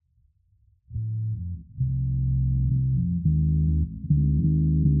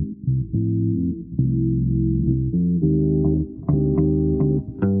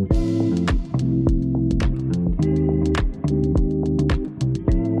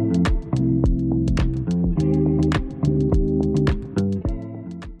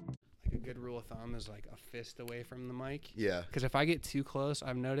fist away from the mic. Yeah. Because if I get too close,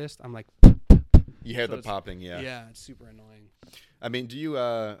 I've noticed I'm like. You hear So the popping, yeah. Yeah, it's super annoying. I mean, do you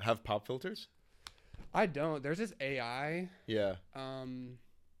have pop filters? I don't. There's this AI Yeah.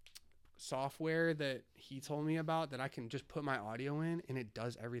 software that he told me about that I can just put my audio in and it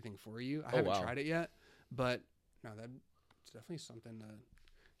does everything for you. I Oh, haven't wow. tried it yet, but no, that's definitely something to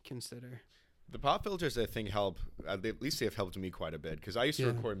consider. The pop filters, I think, help. At least they have helped me quite a bit because I used to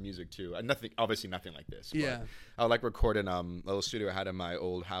Yeah. record music too. Obviously nothing like this. Yeah. But I would like record in a little studio I had in my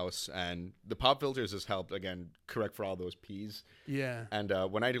old house, and the pop filters has helped again correct for all those P's. Yeah. And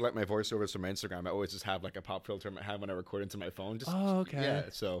when I do like my voiceovers for my Instagram, I always just have like a pop filter I have when I record into my phone. Oh, okay. Yeah.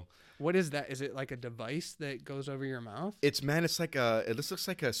 So What is that? Is it like a device that goes over your mouth? it's like it just looks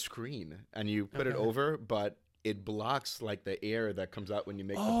like a screen, and you put it Okay. over, but it blocks like the air that comes out when you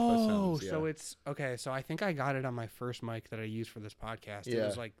make the push Oh, sounds. Yeah. so it's okay. So I think I got it on my first mic that I used for this podcast. It Yeah.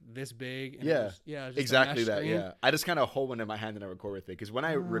 was like this big. And Yeah. it was just a Exactly mesh that, screen. yeah. I just kind of hold one in my hand and I record with it. Because when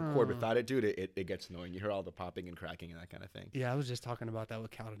I record Ah. without it, dude, it gets annoying. You hear all the popping and cracking and that kind of thing. Yeah, I was just talking about that with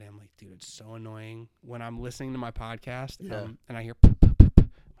Cal today. I'm like, dude, it's so annoying when I'm listening to my podcast Yeah. and I hear,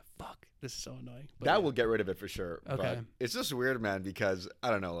 fuck, this is so annoying. But That yeah. will get rid of it for sure. Okay. But it's just weird, man, because I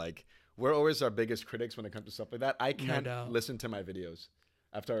don't know, like, we're always our biggest critics when it comes to stuff like that. I can't doubt. listen to my videos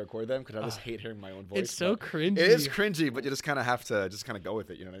after I record them because I just hate hearing my own voice. It's so but cringy. It is cringy, but you just kind of have to just kind of go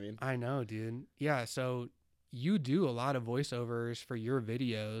with it. You know what I mean? I know, dude. Yeah, so you do a lot of voiceovers for your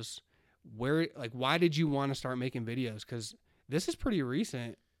videos. Why did you want to start making videos? Because this is pretty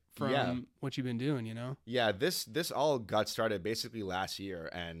recent from Yeah. what you've been doing, you know? Yeah, this all got started basically last year,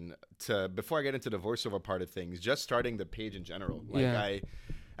 and before I get into the voiceover part of things, just starting the page in general. Like Yeah.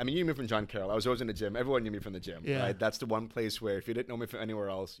 I mean, you knew me from John Carroll. I was always in the gym. Everyone knew me from the gym. Yeah. Right? That's the one place where if you didn't know me from anywhere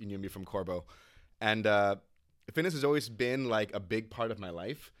else, you knew me from Corbo. And fitness has always been like a big part of my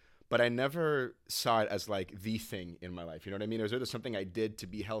life, but I never saw it as like the thing in my life. You know what I mean? It was always something I did to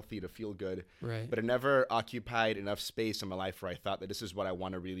be healthy, to feel good. Right. But it never occupied enough space in my life where I thought that this is what I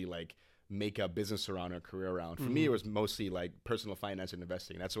want to really like make a business around or a career around. For me, it was mostly like personal finance and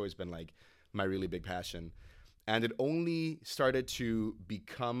investing. That's always been like my really big passion. And it only started to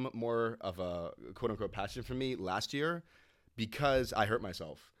become more of a quote unquote passion for me last year because I hurt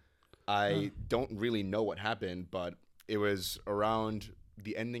myself. I don't really know what happened, but it was around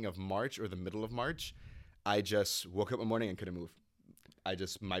the ending of March or the middle of March. I just woke up one morning and couldn't move.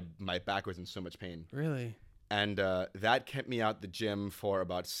 My back was in so much pain. Really? And that kept me out the gym for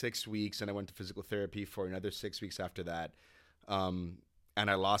about 6 weeks. And I went to physical therapy for another 6 weeks after that. And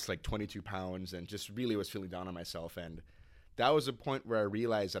I lost like 22 pounds and just really was feeling down on myself. And that was a point where I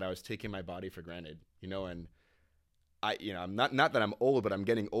realized that I was taking my body for granted, you know, and I'm not that I'm old, but I'm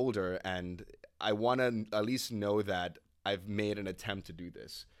getting older. And I want to at least know that I've made an attempt to do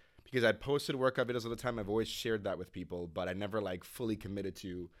this because I'd posted workout videos all the time. I've always shared that with people, but I never like fully committed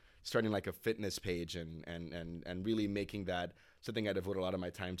to starting like a fitness page and really making that something I devote a lot of my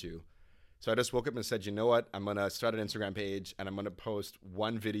time to. So I just woke up and said, you know what? I'm going to start an Instagram page and I'm going to post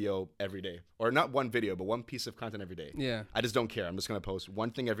one video every day. Or not one video, but one piece of content every day. Yeah. I just don't care. I'm just going to post one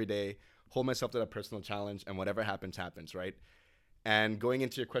thing every day, hold myself to that personal challenge, and whatever happens, happens, right? And going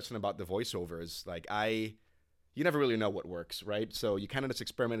into your question about the voiceovers, like you never really know what works, right? So you kind of just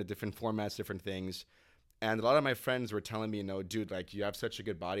experiment with different formats, different things. And a lot of my friends were telling me, you know, dude, like you have such a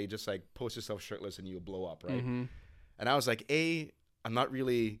good body, just like post yourself shirtless and you'll blow up, right? Mm-hmm. And I was like, I'm not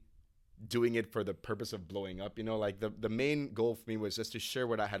really doing it for the purpose of blowing up, you know, like the main goal for me was just to share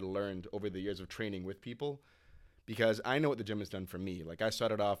what I had learned over the years of training with people, because I know what the gym has done for me. Like I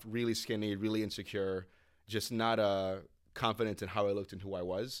started off really skinny, really insecure, just not confident in how I looked and who I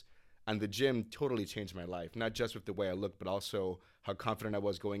was. And the gym totally changed my life, not just with the way I looked, but also how confident I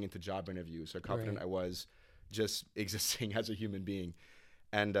was going into job interviews, how confident I was just existing as a human being.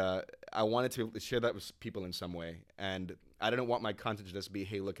 And I wanted to share that with people in some way. And I didn't want my content to just be,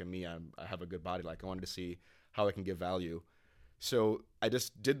 hey, look at me, I have a good body. Like I wanted to see how I can give value. So I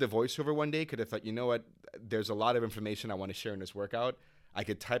just did the voiceover one day because I thought, you know what, there's a lot of information I want to share in this workout. I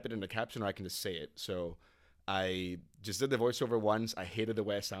could type it in the caption or I can just say it. So I just did the voiceover once. I hated the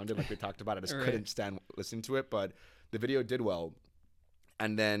way I sounded, like we talked about. I just couldn't stand listening to it, but the video did well.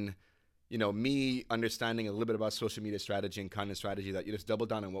 And then, you know, me understanding a little bit about social media strategy and content strategy, that you just double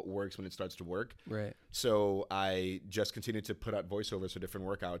down on what works when it starts to work. Right. So I just continued to put out voiceovers for different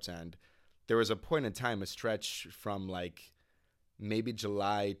workouts. And there was a point in time, a stretch from like maybe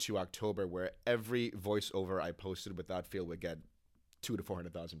July to October, where every voiceover I posted without fail would get 200,000 to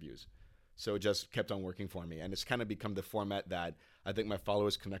 400,000 views. So it just kept on working for me. And it's kind of become the format that I think my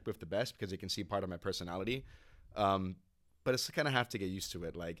followers connect with the best because they can see part of my personality. But it's kind of have to get used to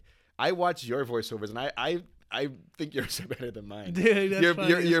it. Like I watch your voiceovers, and I think yours are better than mine. Dude, that's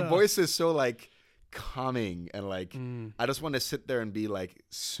funny as Your hell. voice is so like calming, and like Mm. I just want to sit there and be like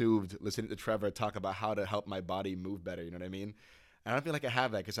soothed listening to Trevor talk about how to help my body move better. You know what I mean? And I don't feel like I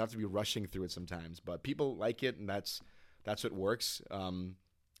have that because I have to be rushing through it sometimes. But people like it, and that's what works.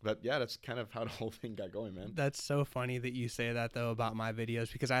 But yeah, that's kind of how the whole thing got going, man. That's so funny that you say that though about my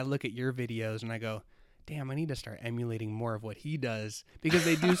videos, because I look at your videos and I go, damn, I need to start emulating more of what he does because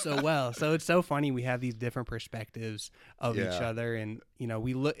they do so well. So it's so funny we have these different perspectives of each Yeah. other, and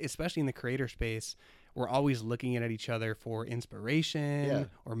we look, especially in the creator space, we're always looking at each other for inspiration Yeah.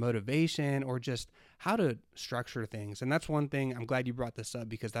 or motivation or just how to structure things. And that's one thing, I'm glad you brought this up,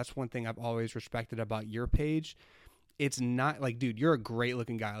 because that's one thing I've always respected about your page. It's not like, dude, you're a great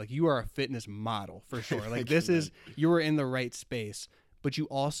looking guy. Like, you are a fitness model for sure. Like, Thank you, you are in the right space, but you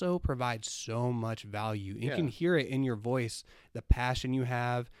also provide so much value. You Yeah. can hear it in your voice, the passion you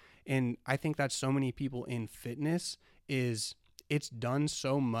have. And I think that's so many people in fitness is it's done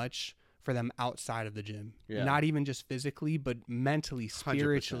so much for them outside of the gym. Yeah. Not even just physically, but mentally, 100%.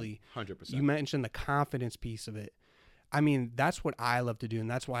 spiritually. 100%. You mentioned the confidence piece of it. I mean, that's what I love to do.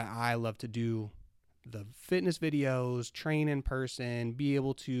 And that's why I love to do the fitness videos, train in person, be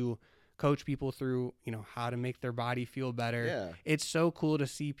able to coach people through, how to make their body feel better. Yeah. It's so cool to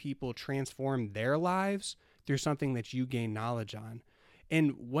see people transform their lives through something that you gain knowledge on.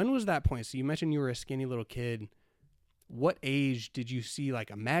 And when was that point? So you mentioned you were a skinny little kid. What age did you see like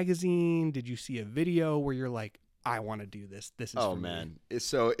a magazine? Did you see a video where you're like, I want to do this? This is Oh for me. man.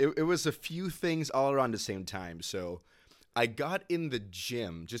 So it was a few things all around the same time. So I got in the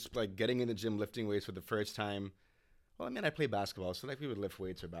gym, just like getting in the gym, lifting weights for the first time. Well, I mean, I play basketball, so like we would lift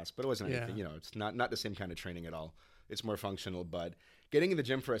weights or basketball, but it wasn't Yeah. anything, it's not the same kind of training at all. It's more functional, but getting in the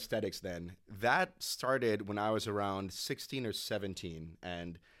gym for aesthetics then, that started when I was around 16 or 17.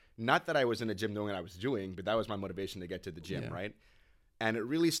 And not that I was in the gym knowing what I was doing, but that was my motivation to get to the gym, Yeah. right? And it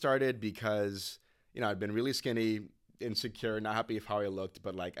really started because, I'd been really skinny, insecure, not happy with how I looked,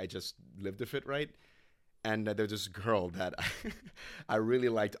 but like I just lived a fit, right? And there was this girl that I really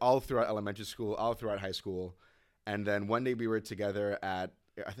liked all throughout elementary school, all throughout high school. And then one day we were together at,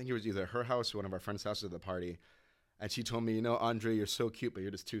 I think it was either her house or one of our friends' houses at the party. And she told me, Andre, you're so cute, but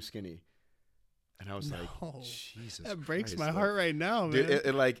you're just too skinny. And I was No. like, Jesus That breaks Christ, my like, heart right now, man.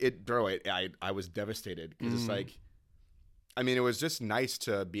 dude, I was devastated because it's like, I mean, it was just nice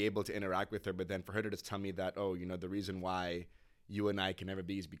to be able to interact with her, but then for her to just tell me that, the reason why you and I can never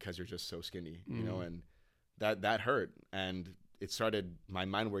be is because you're just so skinny, and that hurt. And it started my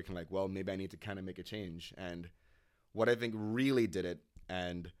mind working like, well, maybe I need to kind of make a change. And what I think really did it,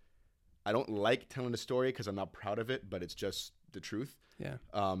 and I don't like telling the story because I'm not proud of it, but it's just the truth. Yeah.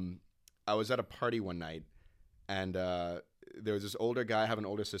 I was at a party one night, and there was this older guy, I have an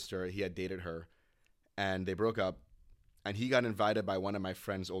older sister. He had dated her, and they broke up. And he got invited by one of my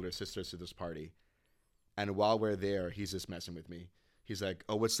friend's older sisters to this party. And while we're there, he's just messing with me. He's like,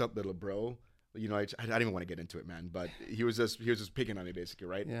 "Oh, what's up, little bro?" I don't even want to get into it, man. But he was just picking on me, basically,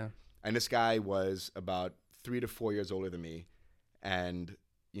 right? Yeah. And this guy was about 3 to 4 years older than me, and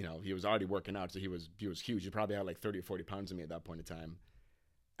he was already working out, so he was huge. He probably had like 30 or 40 pounds of me at that point in time.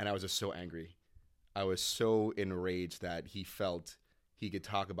 And I was just so angry. I was so enraged that he felt he could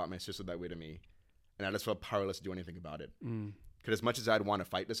talk about my sister that way to me. And I just felt powerless to do anything about it. Because as much as I'd want to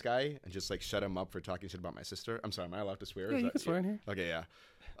fight this guy and just like shut him up for talking shit about my sister. I'm sorry, am I allowed to swear? Yeah, Is you that- can swear in here. Okay, yeah.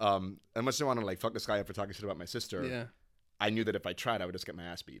 As much as I want to like fuck this guy up for talking shit about my sister, Yeah. I knew that if I tried, I would just get my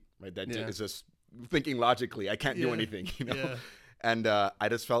ass beat. Right? That Yeah. is just thinking logically. I can't do Yeah. anything, Yeah. And I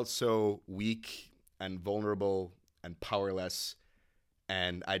just felt so weak and vulnerable and powerless.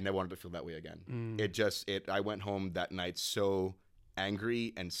 And I never wanted to feel that way again. I went home that night so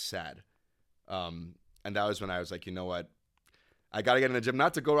angry and sad. And that was when I was like, you know what? I got to get in the gym,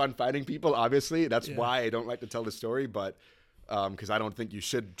 not to go around fighting people, obviously. That's why I don't like to tell the story, but because I don't think you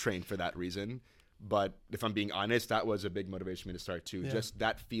should train for that reason. But if I'm being honest, that was a big motivation for me to start too. Yeah. Just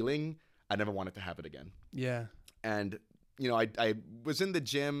that feeling, I never wanted to have it again. Yeah. And, I was in the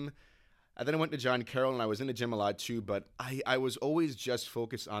gym. And then I went to John Carroll, and I was in the gym a lot too. But I was always just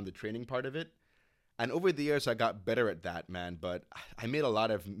focused on the training part of it. And over the years, I got better at that, man. But I made a lot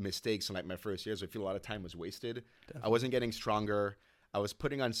of mistakes in like my first years. I feel a lot of time was wasted. Definitely. I wasn't getting stronger. I was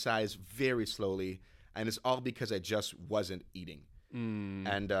putting on size very slowly. And it's all because I just wasn't eating.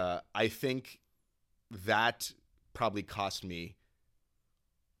 And I think that probably cost me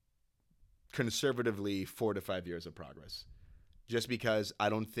conservatively 4 to 5 years of progress. Just because I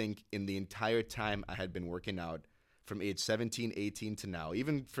don't think in the entire time I had been working out, from age 17, 18 to now,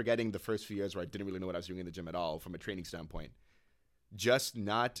 even forgetting the first few years where I didn't really know what I was doing in the gym at all from a training standpoint, just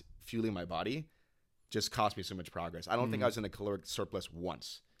not fueling my body just cost me so much progress. I don't think I was in a caloric surplus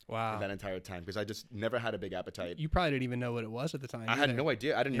once. Wow. That entire time, because I just never had a big appetite. You probably didn't even know what it was at the time. I had no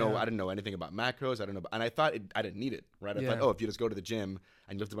idea. I didn't know anything about macros. And I thought I didn't need it, right? I thought, if you just go to the gym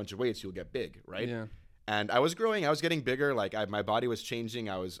and lift a bunch of weights, you'll get big, right? Yeah. And I was growing. I was getting bigger. Like my body was changing.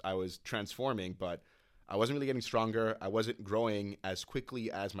 I was transforming, but I wasn't really getting stronger. I wasn't growing as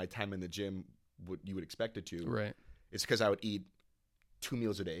quickly as my time in the gym you would expect it to. Right. It's because I would eat 2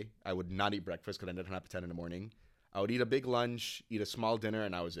 meals a day. I would not eat breakfast because I didn't have appetite in the morning. I would eat a big lunch, eat a small dinner,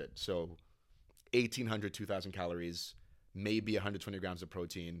 and that was it. So 1,800, 2,000 calories, maybe 120 grams of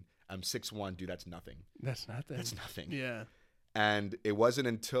protein. I'm 6'1", dude, that's nothing. That's nothing. That's nothing. Yeah. And it wasn't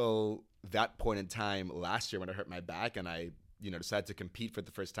until that point in time last year when I hurt my back and I, decided to compete for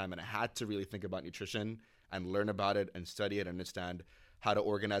the first time, and I had to really think about nutrition and learn about it and study it and understand how to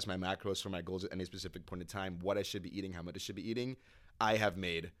organize my macros for my goals at any specific point in time, what I should be eating, how much I should be eating. I have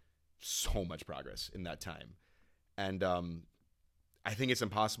made so much progress in that time. And I think it's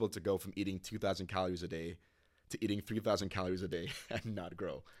impossible to go from eating 2,000 calories a day to eating 3,000 calories a day and not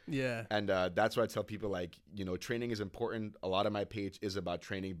grow. Yeah. And that's why I tell people, like, training is important. A lot of my page is about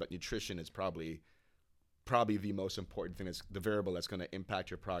training, but nutrition is probably the most important thing. It's the variable that's going to impact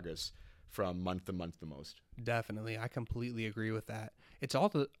your progress from month to month the most. Definitely. I completely agree with that. It's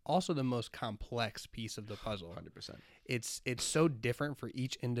also the most complex piece of the puzzle. 100%. It's so different for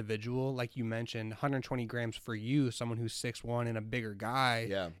each individual. Like you mentioned, 120 grams for you, someone who's 6'1" and a bigger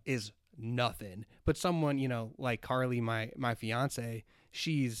guy, is nothing. But someone, like Carly, my fiance,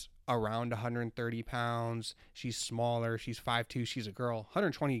 she's around 130 pounds. She's smaller. She's 5'2". She's a girl.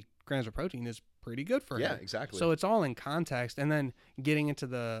 120 grams of protein is pretty good for her. Yeah, exactly. So it's all in context. And then getting into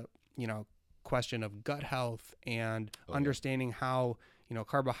the, question of gut health and understanding how,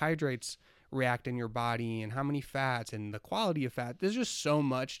 carbohydrates react in your body and how many fats and the quality of fat. There's just so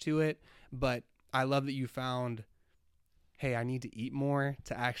much to it. But I love that you found, hey, I need to eat more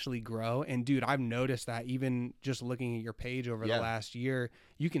to actually grow. And dude, I've noticed that even just looking at your page over the last year,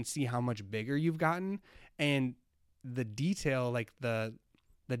 you can see how much bigger you've gotten, and the detail, like the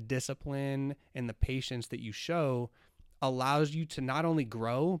discipline and the patience that you show allows you to not only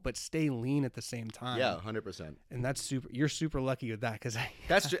grow but stay lean at the same time. Yeah, 100%. And that's you're super lucky with that, because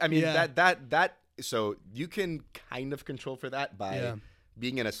that's I mean that so you can kind of control for that by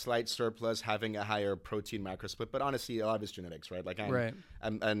being in a slight surplus, having a higher protein macro split, but honestly a lot of it's genetics, right? Like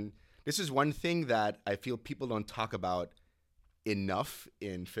and this is one thing that I feel people don't talk about enough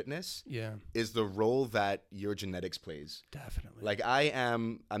in fitness, is the role that your genetics plays. Definitely. Like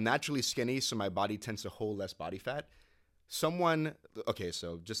I'm naturally skinny, so my body tends to hold less body fat. Okay,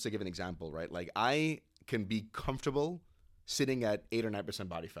 so just to give an example, right? Like I can be comfortable sitting at 8 or 9%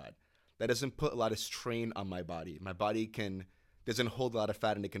 body fat. That doesn't put a lot of strain on my body. My body doesn't hold a lot of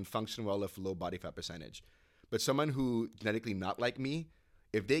fat, and it can function well with low body fat percentage. But someone who genetically not like me,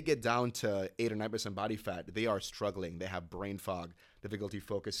 if they get down to 8 or 9% body fat, they are struggling. They have brain fog, difficulty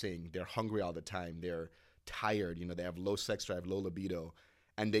focusing. They're hungry all the time. They're tired. They have low sex drive, low libido,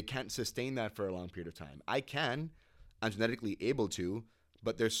 and they can't sustain that for a long period of time. I'm genetically able to,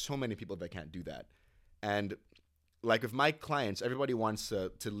 but there's so many people that can't do that. And like with my clients, everybody wants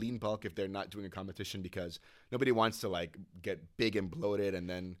to lean bulk if they're not doing a competition, because nobody wants to like get big and bloated and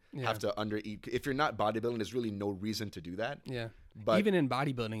then have to undereat. If you're not bodybuilding, there's really no reason to do that. Yeah. But even in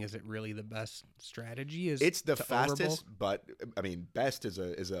bodybuilding, is it really the best strategy? It's the fastest, but I mean, best is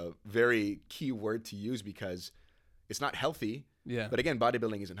a very key word to use, because it's not healthy. Yeah. But again,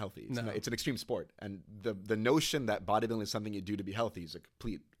 bodybuilding isn't healthy. It's an extreme sport. And the notion that bodybuilding is something you do to be healthy is a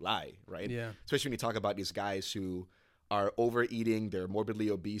complete lie, right? Yeah. Especially when you talk about these guys who are overeating, they're morbidly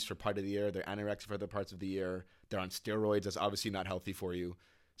obese for part of the year, they're anorexic for other parts of the year, they're on steroids. That's obviously not healthy for you.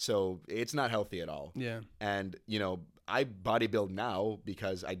 So it's not healthy at all. Yeah. And, I bodybuild now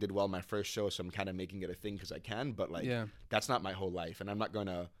because I did well my first show, so I'm kind of making it a thing because I can. But that's not my whole life. And I'm not going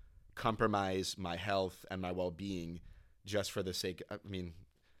to compromise my health and my well-being just for the sake. I mean,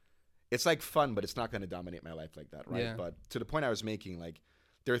 it's like fun, but it's not going to dominate my life like that, right? Yeah. But to the point I was making, like,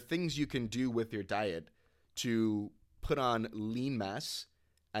 there are things you can do with your diet to put on lean mass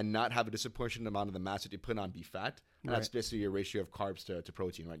and not have a disproportionate amount of the mass that you put on be fat. And that's basically your ratio of carbs to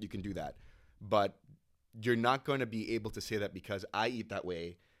protein, right? You can do that. But you're not going to be able to say that because I eat that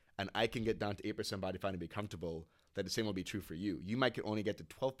way and I can get down to 8% body fat and be comfortable, that the same will be true for you. You might only get to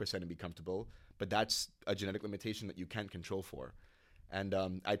 12% and be comfortable, but that's a genetic limitation that you can't control for. And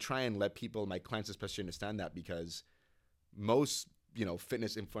I try and let people, my clients especially, understand that, because most,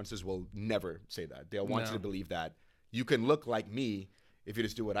 fitness influencers will never say that. They'll want you to believe that you can look like me if you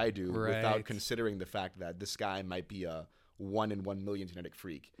just do what I do, without considering the fact that this guy might be a 1 in 1 million genetic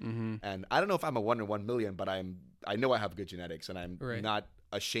freak. Mm-hmm. And I don't know if I'm a 1 in 1 million, but I know I have good genetics, and I'm Right. not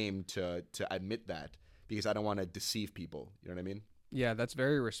ashamed to admit that, because I don't want to deceive people. You know what I mean? Yeah, that's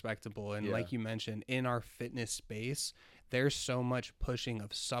very respectable. And Yeah. like you mentioned, in our fitness space, there's so much pushing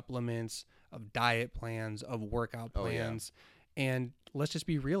of supplements, of diet plans, of workout Oh, yeah. plans. And let's just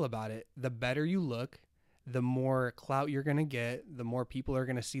be real about it. The better you look, the more clout you're going to get, the more people are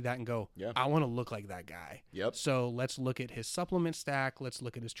going to see that and go, Yeah. I want to look like that guy. Yep. So let's look at his supplement stack. Let's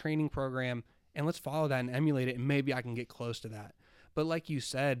look at his training program, and let's follow that and emulate it. And maybe I can get close to that. But like you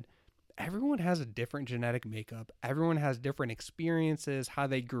said, everyone has a different genetic makeup. Everyone has different experiences, how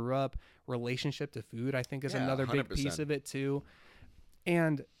they grew up, relationship to food, I think is Yeah, another big 100%. piece of it too.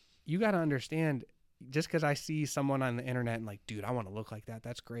 And you got to understand, just because I see someone on the internet and like, dude, I want to look like that.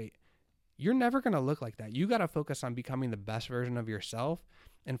 That's great. You're never going to look like that. You got to focus on becoming the best version of yourself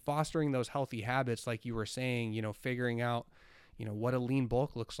and fostering those healthy habits. Like you were saying, figuring out, what a lean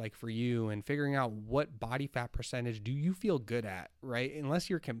bulk looks like for you, and figuring out what body fat percentage do you feel good at, right?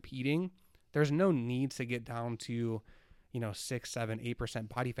 Unless you're competing, there's no need to get down to, 6, 7, 8%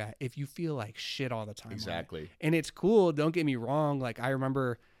 body fat if you feel like shit all the time. Exactly. And it's cool. Don't get me wrong. Like I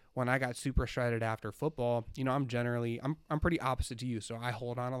remember when I got super shredded after football, I'm pretty opposite to you. So I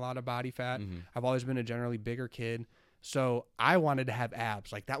hold on a lot of body fat. Mm-hmm. I've always been a generally bigger kid. So I wanted to have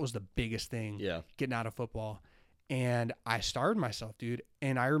abs. Like that was the biggest thing getting out of football. And I starved myself, dude.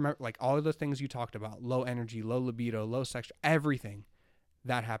 And I remember like all of the things you talked about, low energy, low libido, low sex, everything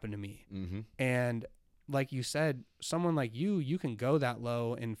that happened to me. Mm-hmm. And like you said, someone like you can go that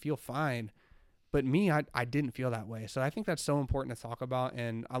low and feel fine. But me, I didn't feel that way. So I think that's so important to talk about.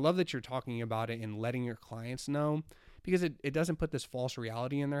 And I love that you're talking about it and letting your clients know, because it doesn't put this false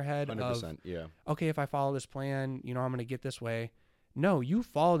reality in their head 100%. of, Yeah. okay, if I follow this plan, I'm going to get this way. No, you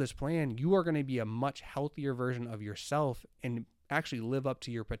follow this plan, you are going to be a much healthier version of yourself and actually live up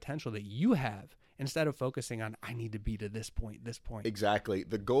to your potential that you have, instead of focusing on, I need to be to this point. Exactly.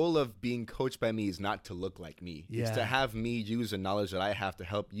 The goal of being coached by me is not to look like me. Yeah. It's to have me use the knowledge that I have to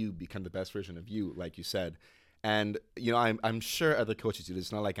help you become the best version of you, like you said. And, I'm sure other coaches do this.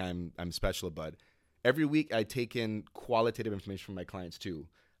 It's not like I'm special, but every week I take in qualitative information from my clients too.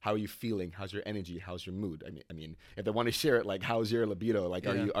 How are you feeling? How's your energy? How's your mood? I mean, if they want to share it, like, how's your libido? Like,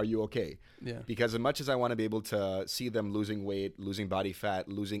 are you okay? Yeah. Because as much as I want to be able to see them losing weight, losing body fat,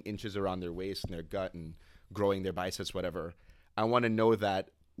 losing inches around their waist and their gut and growing their biceps, whatever, I want to know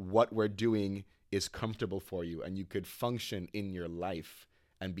that what we're doing is comfortable for you and you could function in your life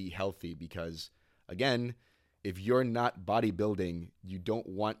and be healthy. Because again, if you're not bodybuilding, you don't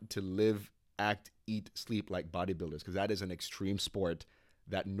want to live, act, eat, sleep like bodybuilders, because that is an extreme sport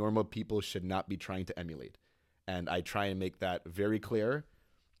that normal people should not be trying to emulate. And I try and make that very clear.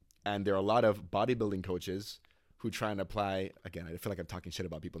 And there are a lot of bodybuilding coaches who try and apply, again, I feel like I'm talking shit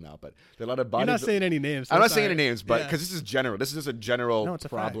about people now, but there are a lot of You're not saying any names. I'm not saying any names, but because this is general. This is just a general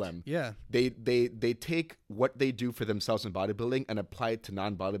problem. Fact. Yeah. They take what they do for themselves in bodybuilding and apply it to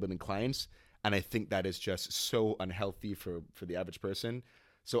non-bodybuilding clients. And I think that is just so unhealthy for the average person.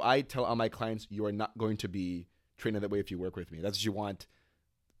 So I tell all my clients, you are not going to be training that way if you work with me. That's what you want.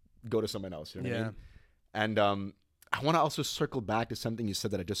 Go to someone else. You know what I mean? And I want to also circle back to something you said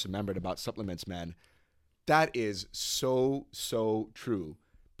that I just remembered about supplements, man. That is so true.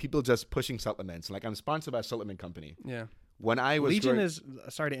 People just pushing supplements. Like, I'm sponsored by a supplement company. Yeah. When I was Legion is,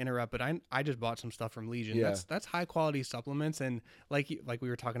 sorry to interrupt, but I just bought some stuff from Legion. Yeah. That's high quality supplements, and like we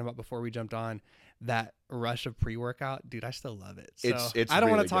were talking about before we jumped on, that rush of pre-workout, dude, I still love it. So it's I don't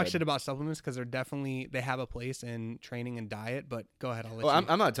want really to talk good. shit about supplements because they have a place in training and diet. But go ahead, I'll let you.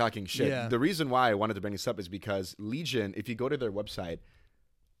 I'm not talking shit. Yeah. The reason why I wanted to bring this up is because Legion, if you go to their website,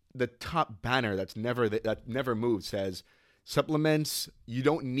 the top banner that never moves says, supplements, you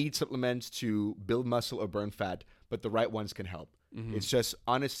don't need supplements to build muscle or burn fat, but the right ones can help. Mm-hmm. It's just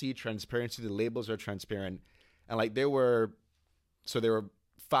honesty, transparency. The labels are transparent. And like there were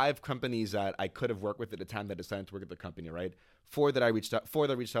 5 companies that I could have worked with at the time that decided to work at the company, right? 4 that reached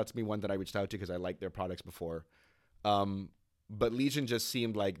out to me, 1 that I reached out to because I liked their products before. But Legion just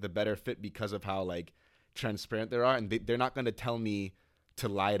seemed like the better fit because of how like transparent they are. And they're not going to tell me to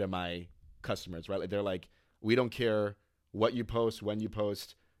lie to my customers, right? Like they're like, we don't care what you post, when you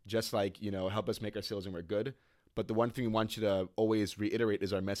post, just like, help us make our sales and we're good. But the one thing we want you to always reiterate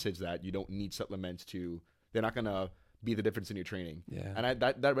is our message that you don't need supplements they're not going to be the difference in your training. Yeah. And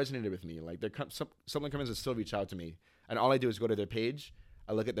that resonated with me. Like supplement companies that still reach out to me. And all I do is go to their page,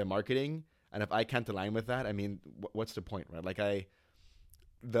 I look at their marketing, and if I can't align with that, I mean, what's the point, right? Like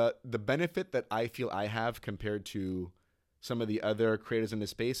the benefit that I feel I have compared to some of the other creators in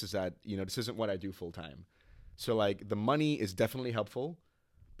this space is that, this isn't what I do full time. So like the money is definitely helpful,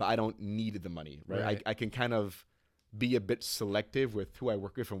 but I don't need the money, right? Right. I can kind of be a bit selective with who I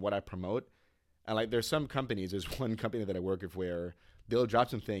work with and what I promote. And like there's some companies, there's one company that I work with where they'll drop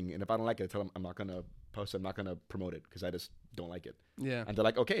something, and if I don't like it, I tell them I'm not gonna post, I'm not gonna promote it because I just don't like it. Yeah. And they're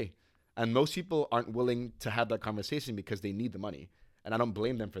like, okay. And most people aren't willing to have that conversation because they need the money, and I don't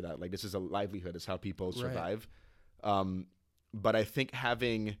blame them for that. Like this is a livelihood, it's how people survive. But I think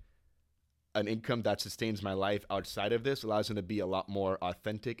having an income that sustains my life outside of this allows them to be a lot more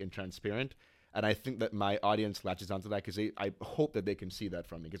authentic and transparent. And I think that my audience latches onto that because I hope that they can see that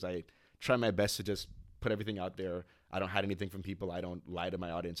from me because I try my best to just put everything out there. I don't hide anything from people. I don't lie to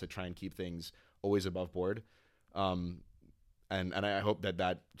my audience. I try and keep things always above board. And I hope that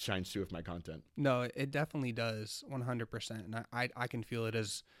that shines through with my content. No, it definitely does, 100%. And I can feel it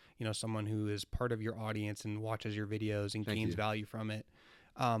as, someone who is part of your audience and watches your videos and gains value from it.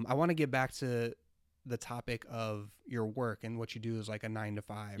 I want to get back to the topic of your work and what you do is like a 9 to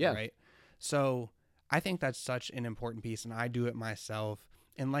 5, right? So I think that's such an important piece, and I do it myself.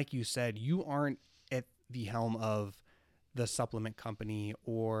 And like you said, you aren't at the helm of the supplement company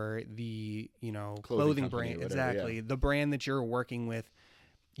or the, clothing brand. Whatever, exactly. The brand that you're working with.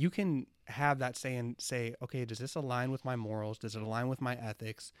 You can have that say, okay, does this align with my morals? Does it align with my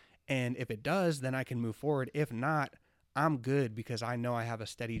ethics? And if it does, then I can move forward. If not, I'm good because I know I have a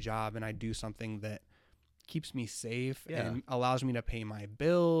steady job and I do something that keeps me safe and allows me to pay my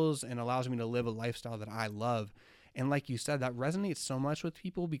bills and allows me to live a lifestyle that I love. And like you said, that resonates so much with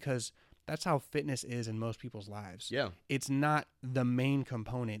people because that's how fitness is in most people's lives. Yeah. It's not the main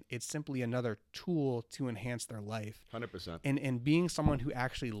component. It's simply another tool to enhance their life. 100%. And being someone who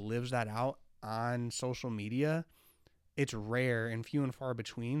actually lives that out on social media, it's rare and few and far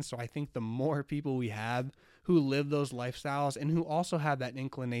between. So I think the more people we have who live those lifestyles and who also have that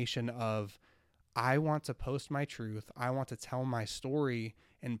inclination of, I want to post my truth, I want to tell my story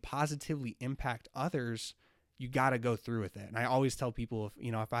and positively impact others, you got to go through with it. And I always tell people,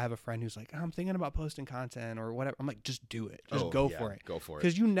 if I have a friend who's like, I'm thinking about posting content or whatever, I'm like, just do it. Just go for it. Go for it.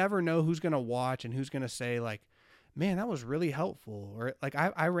 Because you never know who's going to watch and who's going to say like, man, that was really helpful. Or like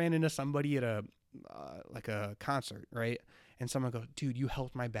I ran into somebody at a concert, right? And someone goes, dude, you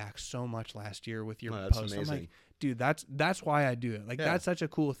helped my back so much last year with your post. Amazing. I'm like, dude, that's why I do it. Like, that's such a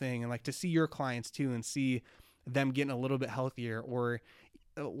cool thing. And like to see your clients too and see them getting a little bit healthier. Or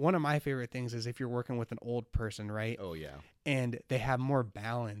one of my favorite things is if you're working with an old person, right? Oh, yeah. And they have more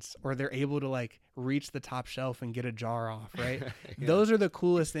balance or they're able to like reach the top shelf and get a jar off, right? Those are the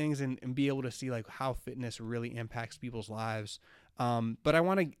coolest things and be able to see like how fitness really impacts people's lives. But I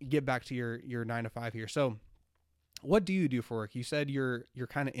want to get back to your 9 to 5 here. So what do you do for work? You said you're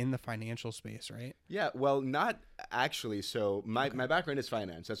kind of in the financial space, right? Yeah, well, not actually. So my background is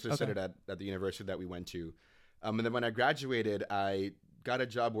finance. That's what I studied at the university that we went to. And then when I graduated, I got a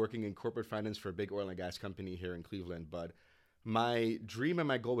job working in corporate finance for a big oil and gas company here in Cleveland. But my dream and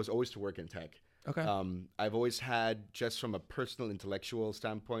my goal was always to work in tech. Okay. I've always had, just from a personal intellectual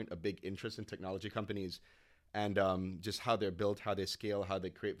standpoint, a big interest in technology companies and just how they're built, how they scale, how they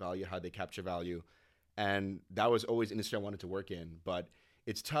create value, how they capture value. And that was always an industry I wanted to work in. But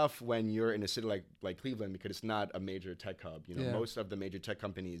it's tough when you're in a city like Cleveland because it's not a major tech hub. Most of the major tech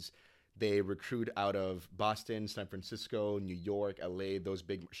companies, they recruit out of Boston, San Francisco, New York, LA,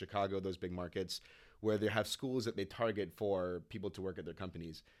 Chicago, those big markets where they have schools that they target for people to work at their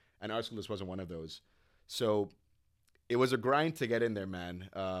companies. And our school just wasn't one of those. So it was a grind to get in there, man,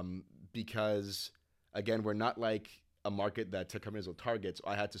 because, again, we're not like a market that tech companies will target. So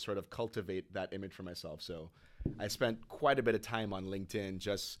I had to sort of cultivate that image for myself. So I spent quite a bit of time on LinkedIn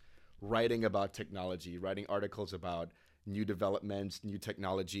just writing about technology, writing articles about new developments, new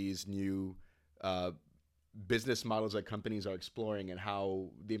technologies, new business models that companies are exploring and how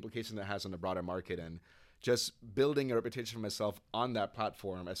the implication that has on the broader market, and just building a reputation for myself on that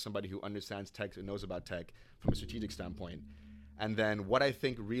platform as somebody who understands tech and knows about tech from a strategic standpoint. And then what I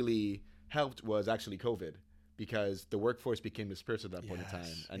think really helped was actually COVID, because the workforce became dispersed at that point in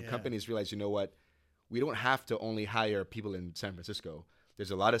time. And companies realized, you know what, we don't have to only hire people in San Francisco. There's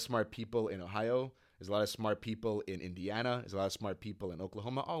a lot of smart people in Ohio. There's a lot of smart people in Indiana. There's a lot of smart people in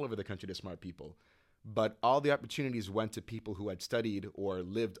Oklahoma. All over the country, there's smart people. But all the opportunities went to people who had studied or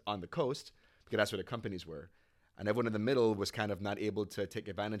lived on the coast, because that's where the companies were. And everyone in the middle was kind of not able to take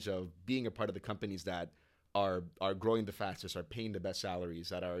advantage of being a part of the companies that are growing the fastest, are paying the best salaries,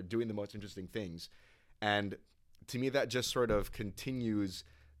 that are doing the most interesting things. And to me, that just sort of continues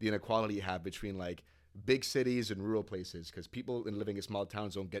the inequality you have between like big cities and rural places, because people living in small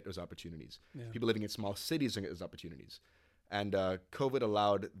towns don't get those opportunities. People living in small cities don't get those opportunities. And COVID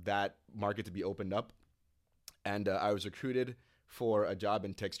allowed that market to be opened up. And I was recruited for a job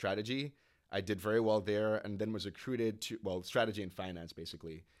in tech strategy. I did very well there, and then was recruited to, well, strategy and finance,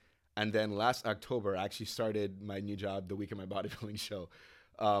 basically. And then last October, I actually started my new job the week of my bodybuilding show.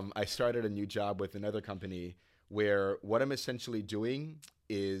 I started a new job with another company where what I'm essentially doing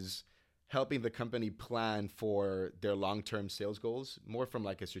is helping the company plan for their long-term sales goals, more from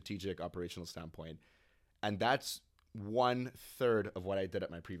like a strategic operational standpoint. And that's 1/3 of what I did at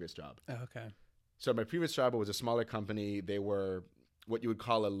my previous job. Oh, okay. So my previous job was a smaller company. They were what you would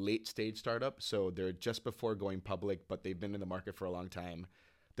call a late stage startup. So they're just before going public, but they've been in the market for a long time.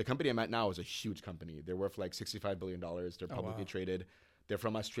 The company I'm at now is a huge company. They're worth like $65 billion. They're publicly traded. They're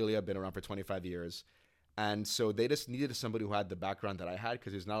from Australia, been around for 25 years. And so they just needed somebody who had the background that I had,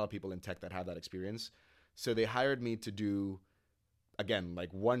 because there's not a lot of people in tech that have that experience. So they hired me to do, again,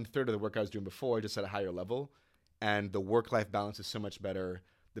 like 1/3 of the work I was doing before, just at a higher level. And the work-life balance is so much better.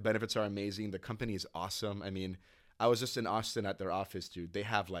 The benefits are amazing. The company is awesome. I mean, I was just in Austin at their office, dude. They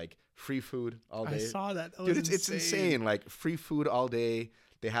have like free food all day. I saw that. Dude, it's insane. Like free food all day.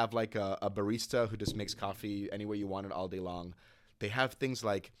 They have like a barista who just makes coffee anywhere you want it all day long. They have things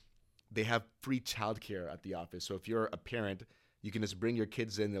like, they have free childcare at the office. So if you're a parent, you can just bring your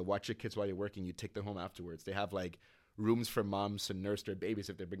kids in, they'll watch your kids while you're working, you take them home afterwards. They have like rooms for moms to nurse their babies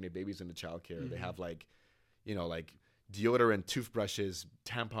if they bring their babies into childcare. Mm-hmm. They have like, you know, like deodorant, toothbrushes,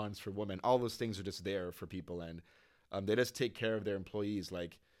 tampons for women. All those things are just there for people. And they just take care of their employees.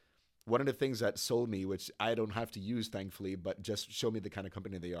 Like, one of the things that sold me, which I don't have to use, thankfully, but just show me the kind of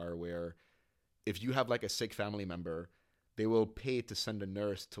company they are, where if you have like a sick family member, they will pay to send a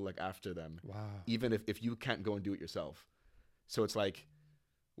nurse to look after them. Wow. Even if you can't go and do it yourself. So it's like,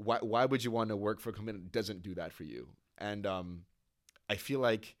 why would you want to work for a company that doesn't do that for you? And I feel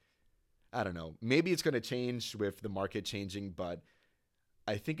like, I don't know, maybe it's going to change with the market changing, but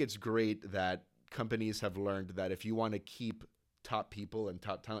I think it's great that companies have learned that if you want to keep top people and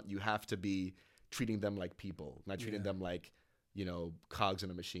top talent, you have to be treating them like people, not treating them like, you know, cogs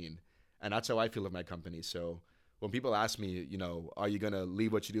in a machine. And that's how I feel with my company. So when people ask me, you know, are you going to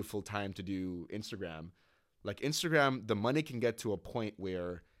leave what you do full time to do Instagram? Like Instagram, the money can get to a point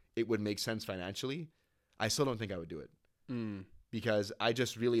where it would make sense financially. I still don't think I would do it because I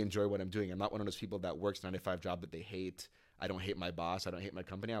just really enjoy what I'm doing. I'm not one of those people that works 9-to-5 job that they hate. I don't hate my boss. I don't hate my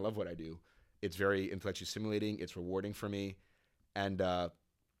company. I love what I do. It's very intellectually stimulating. It's rewarding for me. And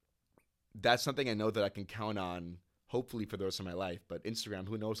that's something I know that I can count on, hopefully for the rest of my life. But Instagram,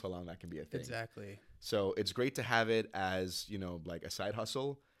 who knows how long that can be a thing. Exactly. So it's great to have it as, you know, like a side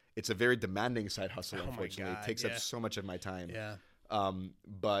hustle. It's a very demanding side hustle, unfortunately. It takes up so much of my time. Yeah.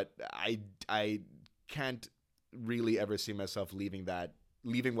 But I can't really ever see myself leaving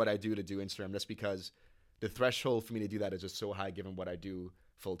what I do to do Instagram, just because the threshold for me to do that is just so high given what I do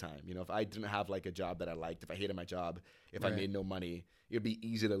full time. You know, if I didn't have like a job that I liked, if I hated my job, if I made no money, it'd be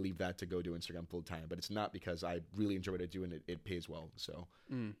easy to leave that to go do Instagram full time. But it's not, because I really enjoy what I do and it pays well. So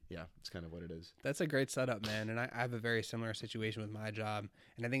yeah, it's kind of what it is. That's a great setup, man. And I have a very similar situation with my job.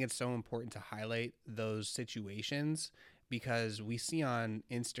 And I think it's so important to highlight those situations, because we see on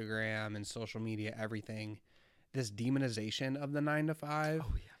Instagram and social media, everything, this demonization of the 9-to-5.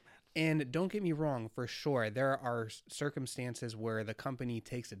 Oh, yeah. And don't get me wrong, for sure, there are circumstances where the company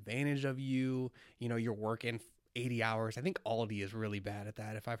takes advantage of you. You know, you're working 80 hours. I think Aldi is really bad at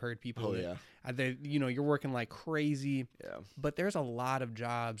that. If I've heard people, you know, you're working like crazy. Yeah. But there's a lot of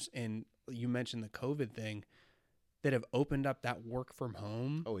jobs, and you mentioned the COVID thing, that have opened up that work from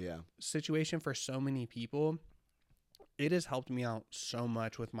home situation for so many people. It has helped me out so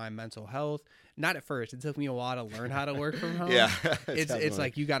much with my mental health. Not at first. It took me a while to learn how to work from home. It's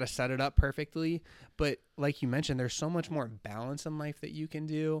like you got to set it up perfectly. But like you mentioned, there's so much more balance in life that you can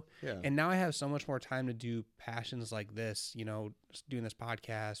do. Yeah. And now I have so much more time to do passions like this, you know, just doing this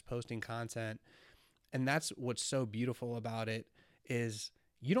podcast, posting content. And that's what's so beautiful about it, is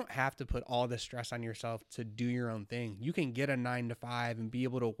you don't have to put all this stress on yourself to do your own thing. You can get a 9-to-5 and be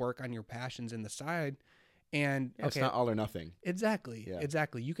able to work on your passions in the side. And it's not all or nothing. Exactly.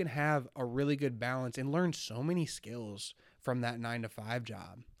 You can have a really good balance and learn so many skills from that 9-to-5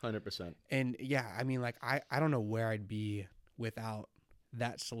 job. 100%. And yeah, I mean, like, I don't know where I'd be without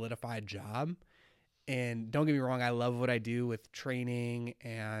that solidified job. And don't get me wrong, I love what I do with training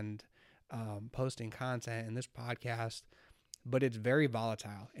and posting content and this podcast, but it's very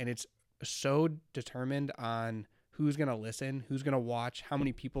volatile, and it's so determined on who's going to listen, who's going to watch, how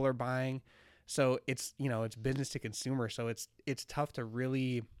many people are buying. So it's, you know, it's business to consumer. So it's tough to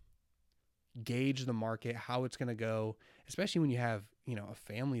really gauge the market, how it's going to go, especially when you have a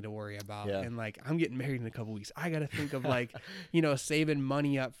family to worry about. Yeah. And like, I'm getting married in a couple weeks. I got to think of like, saving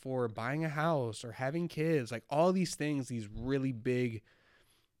money up for buying a house or having kids, like all these things, these really big,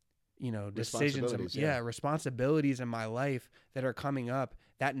 decisions, responsibilities in my life that are coming up.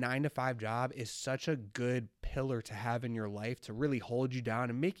 That 9-to-5 job is such a good pillar to have in your life to really hold you down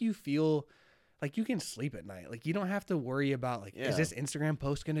and make you feel like you can sleep at night. Like you don't have to worry about like, is this Instagram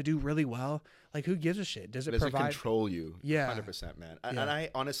post going to do really well? Like who gives a shit? Does it control you? Yeah. 100%, man. And I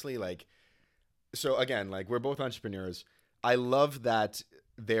honestly like, so again, like we're both entrepreneurs. I love that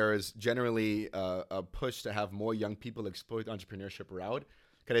there's generally a push to have more young people explore the entrepreneurship route.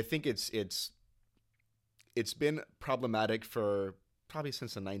 Cause I think it's been problematic for probably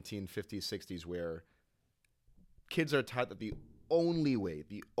since the 1950s, 60s, where kids are taught that the only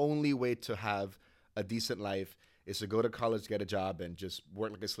way to have a decent life is to go to college, get a job, and just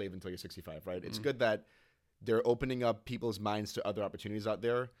work like a slave until you're 65, right? It's good that they're opening up people's minds to other opportunities out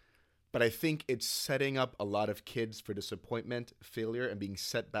there, but I think it's setting up a lot of kids for disappointment, failure, and being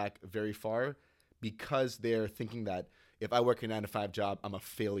set back very far because they're thinking that if I work a 9-to-5 job, I'm a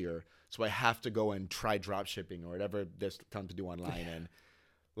failure, so I have to go and try drop shipping or whatever there's time to do online. And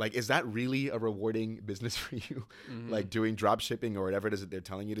like, is that really a rewarding business for you? Like doing drop shipping or whatever it is that they're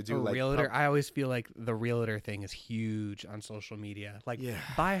telling you to do? Like realtor. I always feel like the realtor thing is huge on social media. Like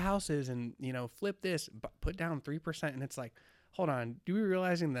buy houses and, flip this, put down 3%. And it's like, hold on. Do we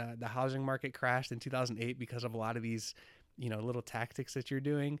realizing the housing market crashed in 2008 because of a lot of these, little tactics that you're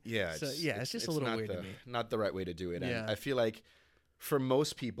doing? Yeah. So it's just a little weird to me. Not the right way to do it. Yeah. And I feel like for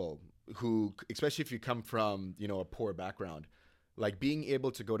most people who, especially if you come from, a poor background, like being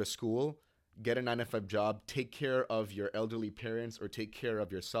able to go to school, get a 9-to-5 job, take care of your elderly parents or take care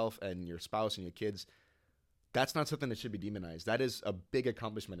of yourself and your spouse and your kids, that's not something that should be demonized. That is a big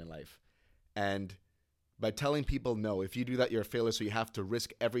accomplishment in life. And by telling people, no, if you do that, you're a failure, so you have to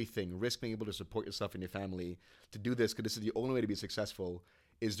risk everything, risk being able to support yourself and your family to do this because this is the only way to be successful,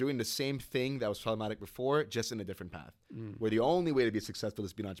 is doing the same thing that was problematic before, just in a different path. Where the only way to be successful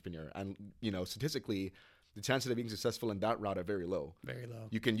is being an entrepreneur. And, statistically, the chances of being successful in that route are very low. Very low.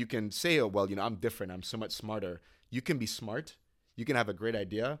 You can say, oh, well, I'm different. I'm so much smarter. You can be smart. You can have a great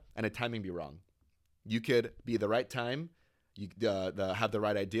idea and the timing be wrong. You could be the right time, have the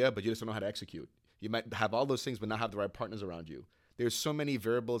right idea, but you just don't know how to execute. You might have all those things, but not have the right partners around you. There's so many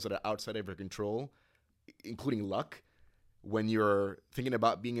variables that are outside of your control, including luck, when you're thinking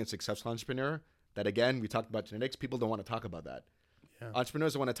about being a successful entrepreneur, that again, we talked about genetics. People don't want to talk about that. Yeah.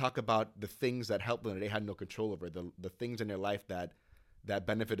 Entrepreneurs want to talk about the things that helped them that they had no control over, the things in their life that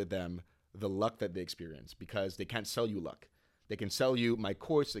benefited them, the luck that they experienced, because they can't sell you luck. They can sell you my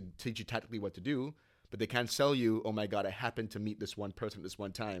course to teach you tactically what to do, but they can't sell you, oh my God, I happened to meet this one person at this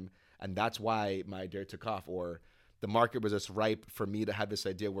one time, and that's why my idea took off, or the market was just ripe for me to have this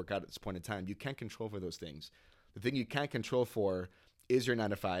idea work out at this point in time. You can't control for those things. The thing you can't control for is your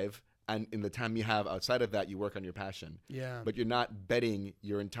 9-to-5. And in the time you have outside of that, you work on your passion. Yeah. But you're not betting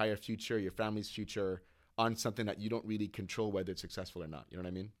your entire future, your family's future on something that you don't really control whether it's successful or not. You know what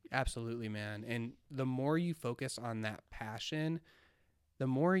I mean? Absolutely, man. And the more you focus on that passion, the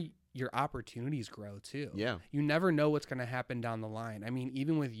more your opportunities grow too. Yeah. You never know what's going to happen down the line. I mean,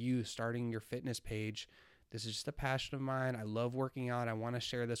 even with you starting your fitness page, this is just a passion of mine. I love working out. I want to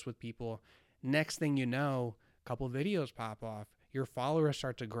share this with people. Next thing you know, a couple videos pop off. Your followers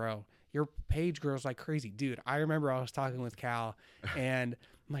start to grow. Your page grows like crazy. Dude, I remember I was talking with Cal and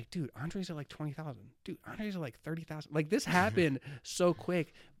I'm like, dude, Andre's at like 20,000. Dude, Andre's at like 30,000. Like this happened so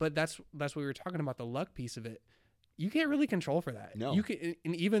quick, but that's what we were talking about, the luck piece of it. You can't really control for that. No. You can,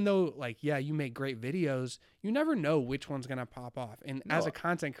 and even though like, yeah, you make great videos, you never know which one's going to pop off. And as a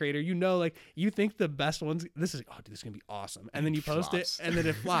content creator, like you think the best ones, this is going to be awesome. And then you post it and then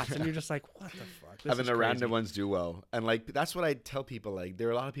it flops and you're just like, what the fuck? And then the random ones do well. And like, that's what I tell people. Like there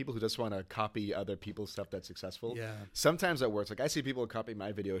are a lot of people who just want to copy other people's stuff that's successful. Yeah. Sometimes that works. Like I see people copy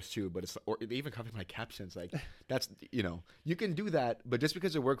my videos too, but or they even copy my captions. Like that's, you can do that, but just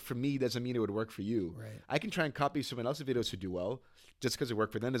because it worked for me doesn't mean it would work for you. Right. I can try and copy someone else's videos who do well. Just because it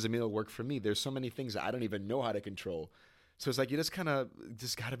worked for them doesn't mean it'll work for me. There's so many things that I don't even know how to control. So it's like you just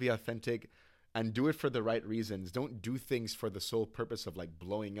got to be authentic and do it for the right reasons. Don't do things for the sole purpose of like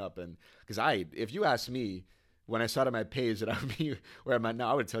blowing up. And because if you ask me when I started my page that I would be where I'm at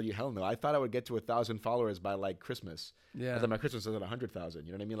now, I would tell you hell no. I thought I would get to 1,000 followers by like Christmas. Yeah. And then my Christmas was at 100,000.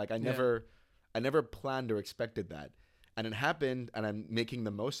 You know what I mean? Like I never planned or expected that, and it happened, and I'm making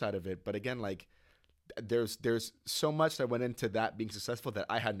the most out of it. But again, like there's so much that went into that being successful that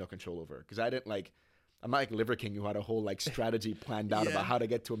I had no control over, because I'm not like Liver King who had a whole like strategy planned out about how to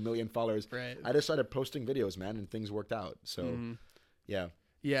get to 1 million followers. Right. I just started posting videos, man, and things worked out. So Yeah.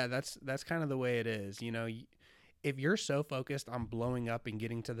 Yeah, that's kind of the way it is. You know, if you're so focused on blowing up and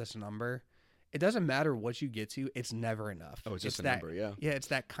getting to this number, it doesn't matter what you get to, it's never enough. Oh, it's just a that number. Yeah. yeah, it's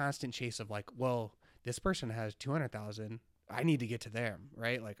that constant chase of like, well, this person has 200,000, I need to get to them,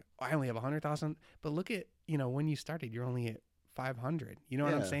 right? Like I only have 100,000, but look at, you know, when you started, you're only at 500. You know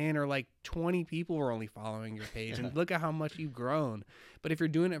what I'm Yeah. saying? Or like 20 people were only following your page, Yeah. and look at how much you've grown. But if you're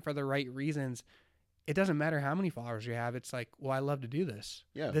doing it for the right reasons, it doesn't matter how many followers you have. It's like, well, I love to do this.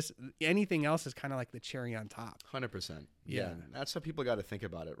 Yeah. Anything else is kind of like the cherry on top. 100%. Yeah. That's how people got to think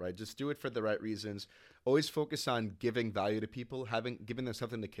about it, right? Just do it for the right reasons. Always focus on giving value to people, giving them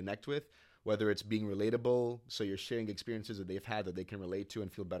something to connect with, whether it's being relatable, so you're sharing experiences that they've had that they can relate to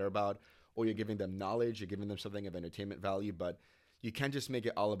and feel better about, or you're giving them knowledge, you're giving them something of entertainment value, but you can't just make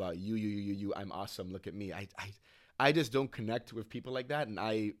it all about you, I'm awesome, look at me. I just don't connect with people like that, and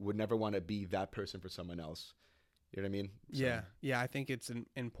I would never want to be that person for someone else. You know what I mean? So, Yeah. I think it's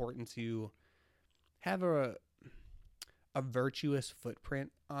important to have a virtuous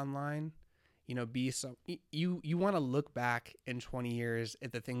footprint online. You know, you want to look back in 20 years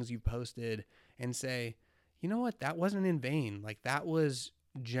at the things you posted and say, you know what, that wasn't in vain. Like that was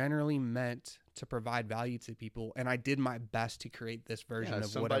generally meant to provide value to people, and I did my best to create this version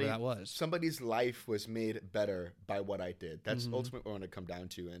of whatever that was. Somebody's life was made better by what I did. That's ultimately what I want to come down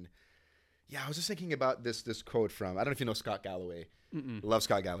to. And yeah, I was just thinking about this quote from, I don't know if you know Scott Galloway. Love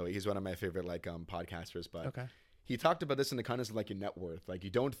Scott Galloway. He's one of my favorite podcasters, but Okay. he talked about this in the context of like your net worth. Like you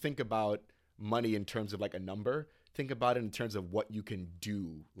don't think about money in terms of like a number. Think about it in terms of what you can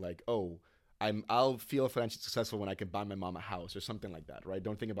do. Like, oh, I'll feel financially successful when I can buy my mom a house or something like that, right?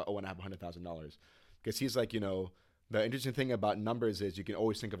 Don't think about, when I have $100,000. Because he's like, you know, the interesting thing about numbers is you can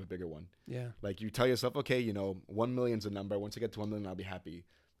always think of a bigger one. Yeah. Like you tell yourself, okay, you know, 1 million's a number. Once I get to 1 million, I'll be happy.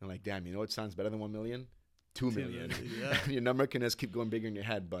 And like, damn, you know what sounds better than 1 million? 2 million. Yeah. Your number can just keep going bigger in your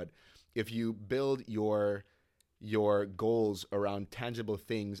head. But if you build your goals around tangible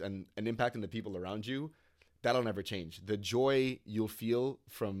things and impacting the people around you, that'll never change. The joy you'll feel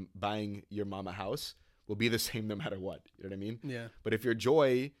from buying your mom a house will be the same no matter what. You know what I mean? Yeah. But if your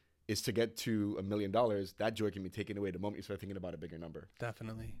joy is to get to $1 million, that joy can be taken away the moment you start thinking about a bigger number.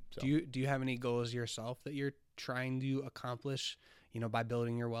 Definitely. So. Do you have any goals yourself that you're trying to accomplish, you know, by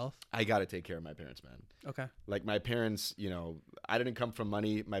building your wealth? I got to take care of my parents, man. Okay. Like my parents, you know, I didn't come from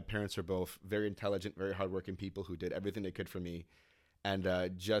money. My parents are both very intelligent, very hardworking people who did everything they could for me. And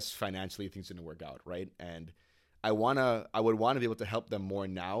just financially, things didn't work out, right? And I would want to be able to help them more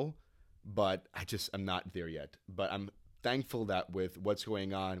now, but I'm not there yet. But I'm thankful that with what's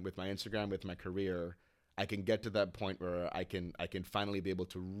going on with my Instagram, with my career, I can get to that point where I can finally be able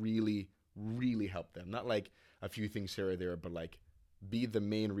to really, really help them. Not like a few things here or there, but like be the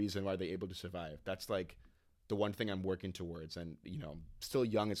main reason why they're able to survive. That's like the one thing I'm working towards. And, you know, still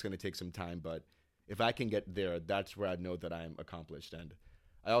young, it's going to take some time, but if I can get there, that's where I know that I'm accomplished. And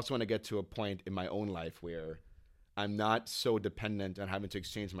I also want to get to a point in my own life where I'm not so dependent on having to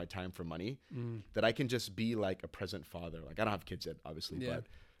exchange my time for money that I can just be like a present father. Like I don't have kids yet, obviously, but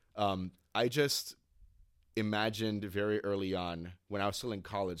I just imagined very early on when I was still in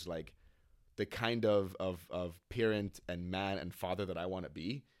college, like the kind of parent and man and father that I want to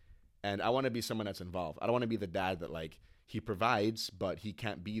be. And I want to be someone that's involved. I don't want to be the dad that like he provides, but he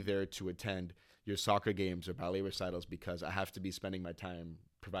can't be there to attend your soccer games or ballet recitals because I have to be spending my time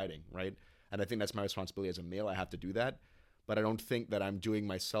providing, right? And I think that's my responsibility as a male. I have to do that. But I don't think that I'm doing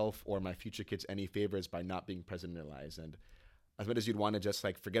myself or my future kids any favors by not being present in their lives. And as much as you'd want to just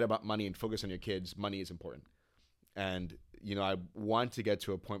like forget about money and focus on your kids, money is important. And, you know, I want to get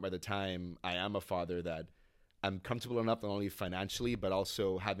to a point by the time I am a father that I'm comfortable enough, not only financially, but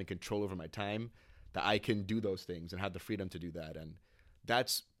also having control over my time, that I can do those things and have the freedom to do that. And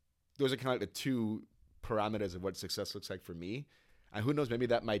those are kind of like the two parameters of what success looks like for me. And who knows, maybe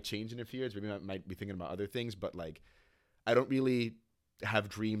that might change in a few years. Maybe I might be thinking about other things, but like, I don't really have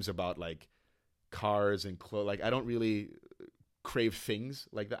dreams about like cars and clothes. Like, I don't really crave things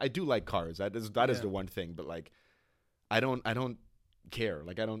like that. I do like cars. That is the one thing, but like, I don't care.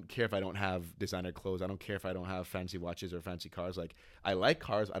 Like, I don't care if I don't have designer clothes. I don't care if I don't have fancy watches or fancy cars. Like, I like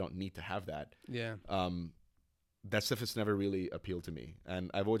cars. I don't need to have that. Yeah. That stuff has never really appealed to me. And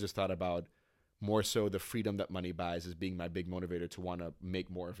I've always just thought about more so the freedom that money buys as being my big motivator to want to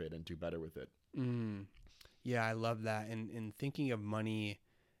make more of it and do better with it. Yeah, I love that. And thinking of money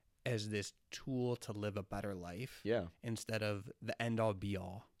as this tool to live a better life. Yeah. Instead of the end all be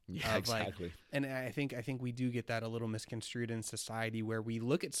all. Yeah, exactly. Like, and I think we do get that a little misconstrued in society where we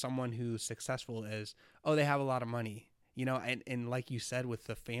look at someone who's successful as, oh, they have a lot of money, you know, and like you said, with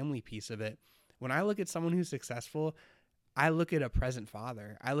the family piece of it, when I look at someone who's successful, I look at a present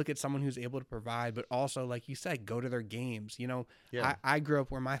father. I look at someone who's able to provide, but also, like you said, go to their games. Yeah. I grew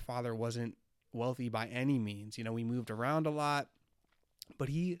up where my father wasn't wealthy by any means. We moved around a lot, but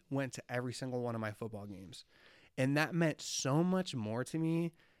he went to every single one of my football games. And that meant so much more to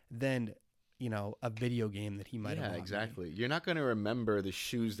me than, a video game that he might have Yeah, bought exactly. me. You're not going to remember the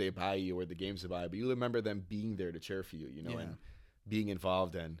shoes they buy you or the games they buy, but you'll remember them being there to cheer for you, Yeah. and being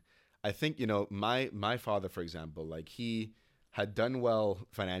involved. And I think, my father, for example, like he had done well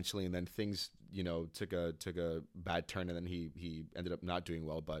financially, and then things, took a bad turn, and then he ended up not doing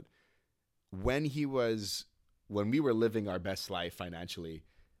well. But when when we were living our best life financially,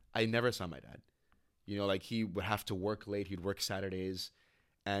 I never saw my dad. Like he would have to work late. He'd work Saturdays,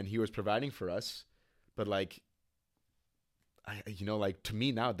 and he was providing for us. But like, like to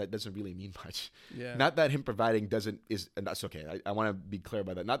me now, that doesn't really mean much. Yeah. Not that him providing and that's okay. I want to be clear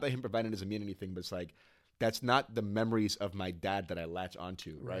about that. Not that him providing doesn't mean anything, but it's like, that's not the memories of my dad that I latch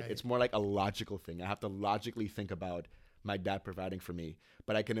onto, right? It's more like a logical thing. I have to logically think about my dad providing for me,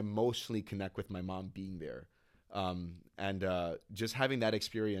 but I can emotionally connect with my mom being there. And just having that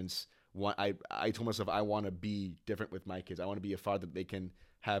experience, I told myself I want to be different with my kids. I want to be a father that they can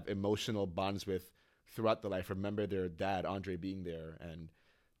have emotional bonds with throughout their life. Remember their dad, André, being there. And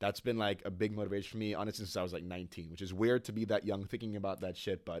that's been like a big motivation for me, honestly, since I was like 19, which is weird to be that young thinking about that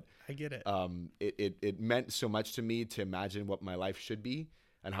shit. But I get it. It meant so much to me to imagine what my life should be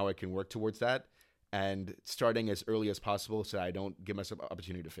and how I can work towards that. And starting as early as possible so I don't give myself an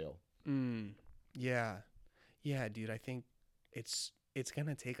opportunity to fail. Yeah. Yeah, dude, I think it's going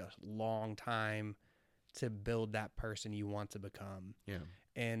to take a long time to build that person you want to become. Yeah.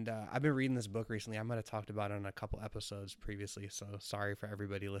 And I've been reading this book recently. I might have talked about it on a couple episodes previously, so sorry for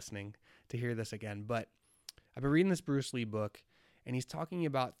everybody listening to hear this again. But I've been reading this Bruce Lee book, and he's talking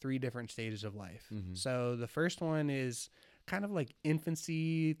about 3 different stages of life. Mm-hmm. So the first one is kind of like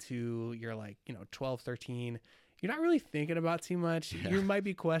infancy to you're like, 12, 13. You're not really thinking about too much. Yeah. You might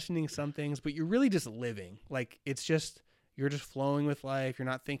be questioning some things, but you're really just living. Like, it's just, you're just flowing with life. You're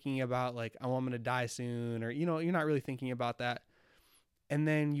not thinking about like, oh, I'm going to die soon, or, you're not really thinking about that. And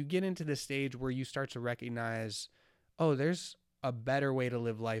then you get into this stage where you start to recognize, oh, there's a better way to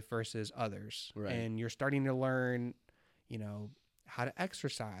live life versus others. Right. And you're starting to learn, how to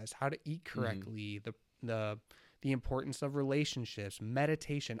exercise, how to eat correctly, the importance of relationships,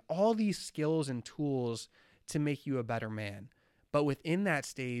 meditation, all these skills and tools to make you a better man. But within that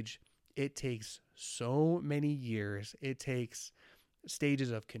stage, it takes so many years. It takes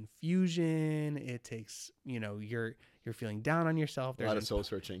stages of confusion. It takes, you're feeling down on yourself. There's a lot of soul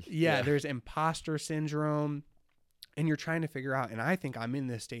searching. Yeah, there's imposter syndrome, and you're trying to figure out, and I think I'm in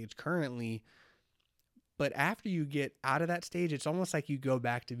this stage currently, but after you get out of that stage, it's almost like you go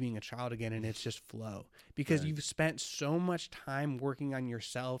back to being a child again, and it's just flow, because you've spent so much time working on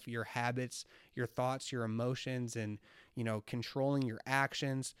yourself, your habits, your thoughts, your emotions, and, controlling your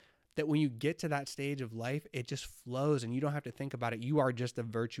actions, that when you get to that stage of life, it just flows and you don't have to think about it. You are just a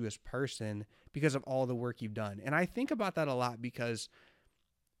virtuous person because of all the work you've done. And I think about that a lot because,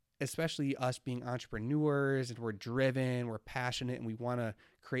 especially us being entrepreneurs, and we're driven, we're passionate, and we want to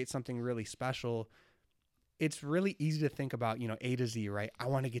create something really special. It's really easy to think about, A to Z, right? I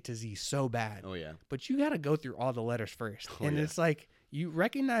want to get to Z so bad. Oh, yeah. But you got to go through all the letters first. Oh, and yeah. it's like, you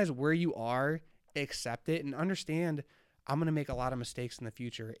recognize where you are, accept it, and understand I'm going to make a lot of mistakes in the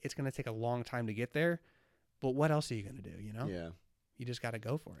future. It's going to take a long time to get there. But what else are you going to do, Yeah. You just got to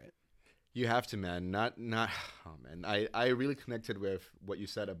go for it. You have to, man. Oh, man. I really connected with what you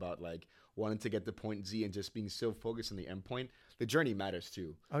said about like wanting to get to point Z and just being so focused on the end point. The journey matters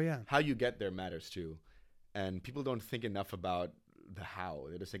too. Oh, yeah. How you get there matters too. And people don't think enough about the how.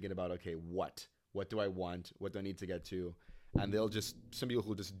 They're just thinking about, okay, what? What do I want? What do I need to get to? And some people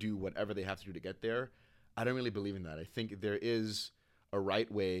who just do whatever they have to do to get there. I don't really believe in that. I think there is a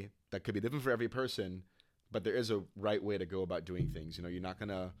right way that could be different for every person, but there is a right way to go about doing things. You're not going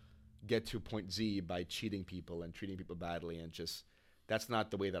to get to point Z by cheating people and treating people badly, and just, that's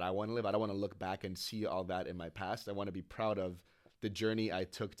not the way that I want to live. I don't want to look back and see all that in my past. I want to be proud of the journey I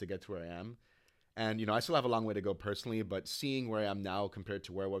took to get to where I am. And, I still have a long way to go personally, but seeing where I am now compared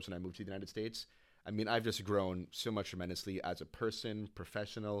to where I was when I moved to the United States, I mean, I've just grown so much tremendously as a person,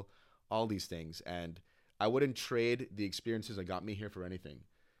 professional, all these things. And I wouldn't trade the experiences that got me here for anything.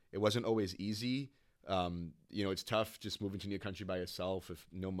 It wasn't always easy. It's tough just moving to a new country by yourself with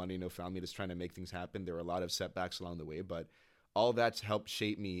no money, no family, just trying to make things happen. There were a lot of setbacks along the way, but all that's helped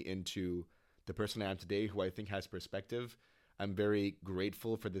shape me into the person I am today, who I think has perspective. I'm very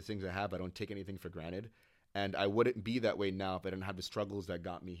grateful for the things I have. I don't take anything for granted. And I wouldn't be that way now if I didn't have the struggles that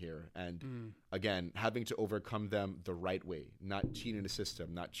got me here. And again, having to overcome them the right way, not cheating the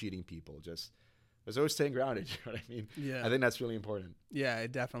system, not cheating people, just there's always staying grounded. You know what I mean? Yeah. I think that's really important. Yeah,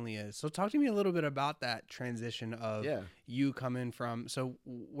 it definitely is. So talk to me a little bit about that transition of you coming from, so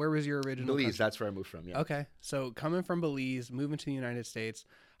where was your original Belize, country? that's where I moved from. Yeah. Okay. So coming from Belize, moving to the United States,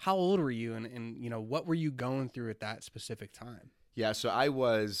 how old were you and what were you going through at that specific time? Yeah, so I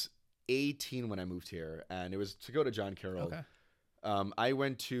was 18 when I moved here, and it was to go to John Carroll. Okay. I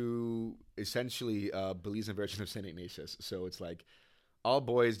went to essentially Belizean version of St. Ignatius. So it's like all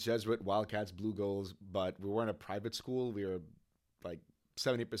boys, Jesuit, Wildcats, Blue Gulls, but we weren't a private school. We were like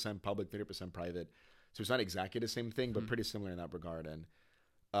 70% public, 30% private. So it's not exactly the same thing, but pretty similar in that regard.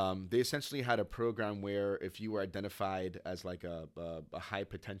 And they essentially had a program where if you were identified as like a high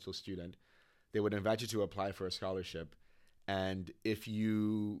potential student, they would invite you to apply for a scholarship. And if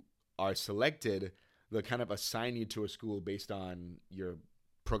you are selected, they'll kind of assign you to a school based on your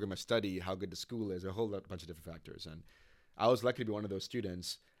program of study, how good the school is, a whole bunch of different factors. And I was lucky to be one of those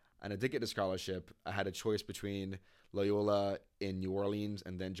students, and I did get the scholarship. I had a choice between Loyola in New Orleans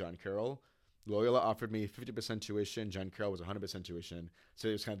and then John Carroll. Loyola offered me 50% tuition. John Carroll was 100% tuition. So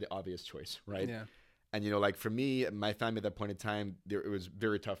it was kind of the obvious choice, right? Yeah. And, like for me, my family at that point in time, it was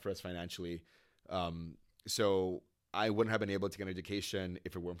very tough for us financially. So I wouldn't have been able to get an education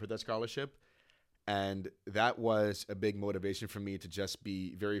if it weren't for that scholarship. And that was a big motivation for me to just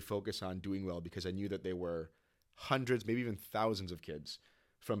be very focused on doing well, because I knew that there were hundreds, maybe even thousands of kids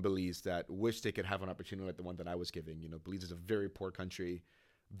from Belize that wish they could have an opportunity like the one that I was giving. Belize is a very poor country.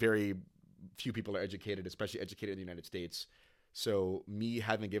 Very few people are educated, especially educated in the United States. So me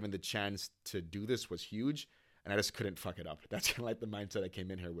having given the chance to do this was huge, and I just couldn't fuck it up. That's kind of like the mindset I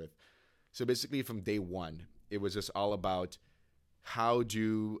came in here with. So basically from day one, it was just all about how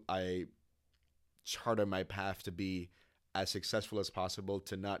do I charter my path to be as successful as possible,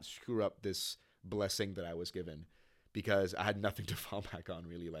 to not screw up this blessing that I was given, because I had nothing to fall back on,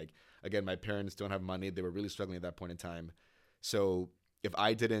 really. Like, again, my parents don't have money. They were really struggling at that point in time. So if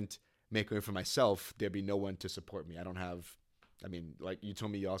I didn't make a way for myself, there'd be no one to support me. Like you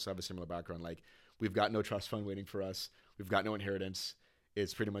told me, you also have a similar background. Like, we've got no trust fund waiting for us. We've got no inheritance.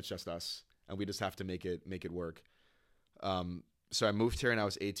 It's pretty much just us, and we just have to make it work. So I moved here and I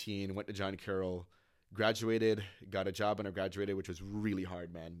was 18, went to John Carroll, graduated, got a job when I graduated, which was really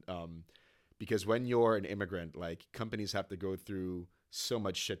hard, man. Because when you're an immigrant, like, companies have to go through so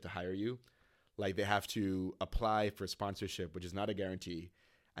much shit to hire you. Like, they have to apply for sponsorship, which is not a guarantee.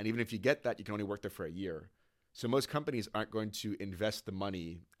 And even if you get that, you can only work there for a year. So most companies aren't going to invest the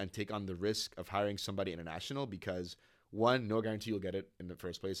money and take on the risk of hiring somebody international, because one, no guarantee you'll get it in the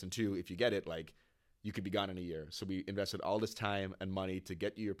first place. And two, if you get it, like, you could be gone in a year. So we invested all this time and money to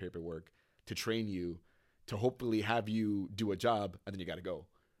get you your paperwork, to train you, to hopefully have you do a job, and then you got to go,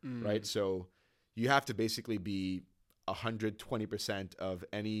 right? So you have to basically be 120% of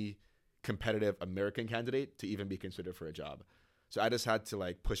any competitive American candidate to even be considered for a job. So I just had to,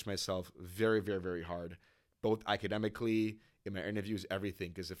 like, push myself very, very, very hard, both academically, in my interviews, everything.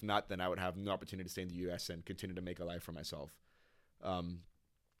 Because if not, then I would have no opportunity to stay in the U.S. and continue to make a life for myself.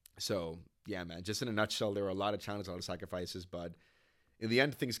 So yeah, man, just in a nutshell, there were a lot of challenges, a lot of sacrifices, but in the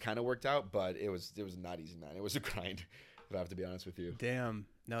end, things kind of worked out. But it was not easy, man. It was a grind, if I have to be honest with you. Damn.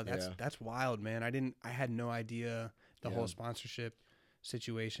 No, that's wild, man. I had no idea the whole sponsorship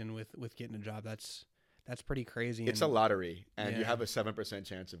situation with getting a job. That's pretty crazy. It's a lottery, and you have a 7%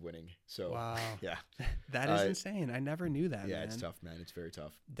 chance of winning. So wow, yeah, that is insane. I never knew that. Yeah, man. It's tough, man. It's very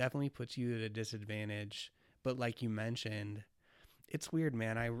tough. Definitely puts you at a disadvantage. But like you mentioned, it's weird,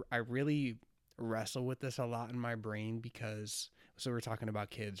 man. I really wrestle with this a lot in my brain, because we're talking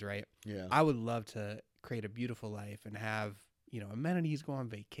about kids, right? Yeah. I would love to create a beautiful life and have, amenities, go on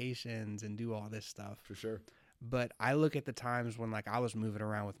vacations and do all this stuff. For sure. But I look at the times when, like, I was moving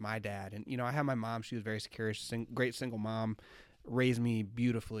around with my dad, and, I had my mom. She was very secure, great single mom, raised me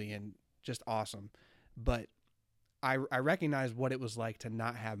beautifully and just awesome. But I recognize what it was like to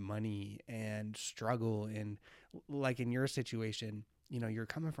not have money and struggle. And like in your situation, you're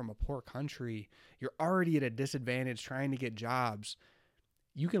coming from a poor country. You're already at a disadvantage trying to get jobs.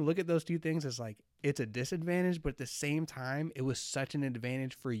 You can look at those two things as like, it's a disadvantage, but at the same time, it was such an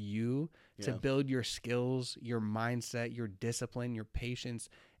advantage for you to build your skills, your mindset, your discipline, your patience,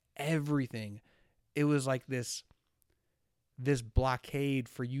 everything. It was like this blockade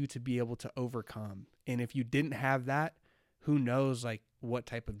for you to be able to overcome. And if you didn't have that, who knows, like, what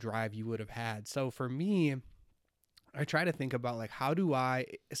type of drive you would have had. So for me, I try to think about, like, how do I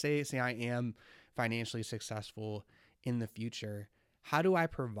say I am financially successful in the future? How do I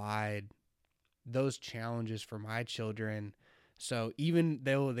provide those challenges for my children. So even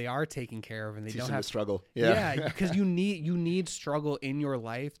though they are taken care of and they Teach don't them have to struggle. yeah, because you need struggle in your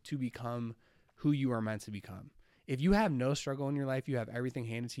life to become who you are meant to become. If you have no struggle in your life, you have everything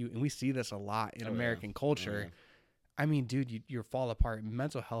handed to you, and we see this a lot in American culture. I mean, dude, you fall apart.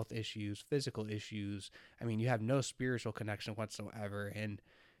 Mental health issues, physical issues. I mean, you have no spiritual connection whatsoever, and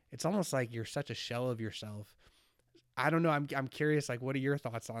it's almost like you're such a shell of yourself. I don't know. I'm curious. Like, what are your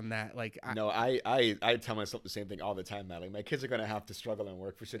thoughts on that? Like, No, I tell myself the same thing all the time, man. Like, my kids are gonna have to struggle and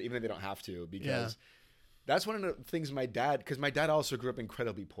work for shit, even if they don't have to, because that's one of the things because my dad also grew up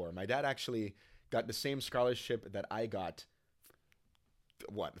incredibly poor. My dad actually got the same scholarship that I got,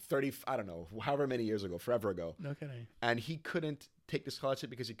 30, I don't know, however many years ago, forever ago. No kidding. And he couldn't take the scholarship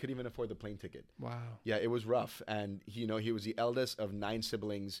because he couldn't even afford the plane ticket. Wow. Yeah, it was rough. And, he was the eldest of 9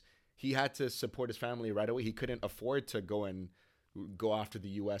 siblings. He had to support his family right away. He couldn't afford to go after the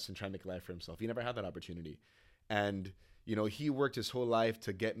U.S. and try and make a life for himself. He never had that opportunity. And, he worked his whole life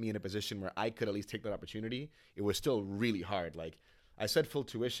to get me in a position where I could at least take that opportunity. It was still really hard. Like, I said full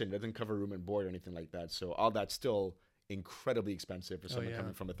tuition, it doesn't cover room and board or anything like that. So all that's still incredibly expensive for someone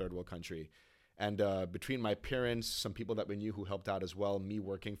coming from a third world country. And between my parents, some people that we knew who helped out as well, me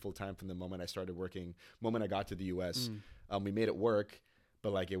working full time from the moment I started working, moment I got to the U.S., we made it work,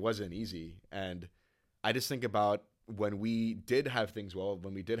 but like it wasn't easy. And I just think about when we did have things well,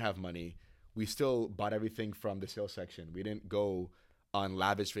 when we did have money, we still bought everything from the sales section. We didn't go on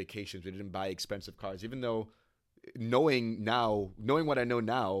lavish vacations. We didn't buy expensive cars, even though knowing what I know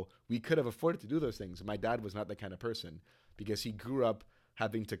now, we could have afforded to do those things. My dad was not that kind of person because he grew up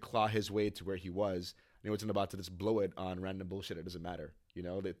having to claw his way to where he was. And he wasn't about to just blow it on random bullshit. It doesn't matter.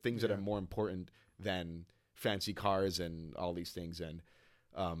 The things that are more important than fancy cars and all these things. And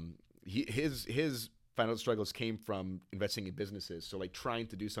his financial struggles came from investing in businesses. So like trying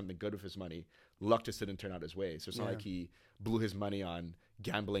to do something good with his money. Luck just didn't turn out his way. So it's not like he blew his money on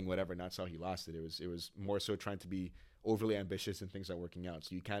gambling, whatever, and that's how he lost it. It was more so trying to be overly ambitious and things not working out.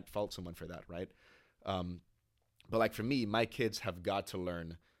 So you can't fault someone for that, right? But like for me, my kids have got to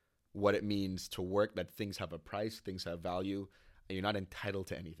learn what it means to work, that things have a price, things have value, and you're not entitled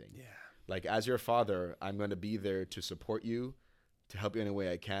to anything. Yeah. Like as your father, I'm going to be there to support you, to help you in any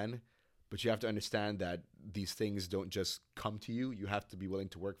way I can. But you have to understand that these things don't just come to you. You have to be willing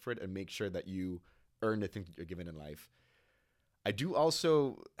to work for it and make sure that you earn the things that you're given in life. I do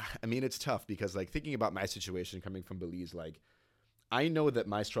also, it's tough because like thinking about my situation coming from Belize, like I know that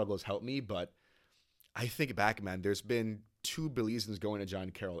my struggles helped me, but I think back, man, there's been 2 Belizeans going to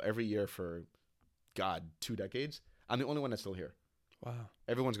John Carroll every year for, 2 decades. I'm the only one that's still here. Wow.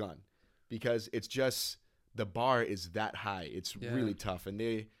 Everyone's gone because it's just, the bar is that high. It's really tough. And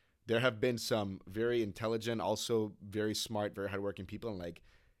there have been some very intelligent, also very smart, very hardworking people, and like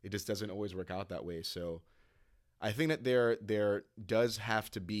it just doesn't always work out that way. So I think that there does have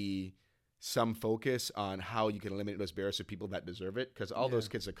to be some focus on how you can eliminate those barriers to people that deserve it, because all those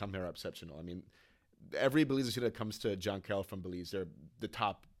kids that come here are exceptional. I mean, every Belize student that comes to John Carroll from Belize, they're the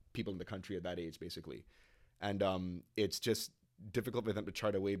top people in the country at that age, basically. And it's just difficult for them to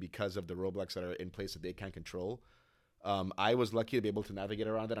chart a way because of the roadblocks that are in place that they can't control. I was lucky to be able to navigate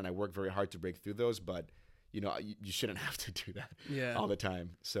around that, and I worked very hard to break through those, but you shouldn't have to do that all the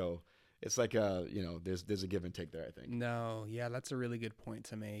time. So it's like there's a give and take there, I think. No, yeah, that's a really good point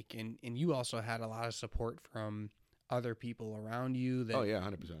to make. And you also had a lot of support from other people around you that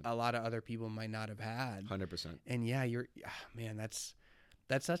 100%. a lot of other people might not have had. 100%. And man, that's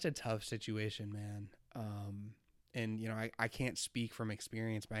such a tough situation, man. And I can't speak from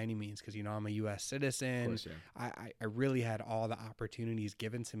experience by any means because I'm a U.S. citizen. Of course, yeah. I really had all the opportunities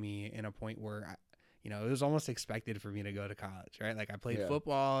given to me in a point where it was almost expected for me to go to college, right? Like I played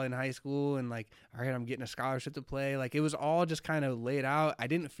football in high school and like, all right, I'm getting a scholarship to play. Like it was all just kind of laid out. I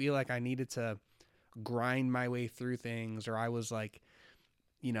didn't feel like I needed to grind my way through things, or I was like,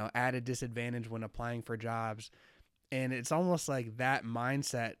 at a disadvantage when applying for jobs. And it's almost like that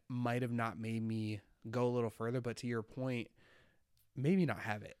mindset might have not made me go a little further, but to your point, maybe not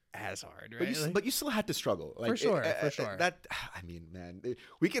have it as hard, right? But you still had to struggle. Like, for sure. Man,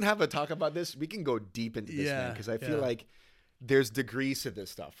 we can have a talk about this. We can go deep into this, man, because I feel like there's degrees to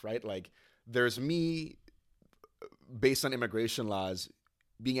this stuff, right? Like there's me based on immigration laws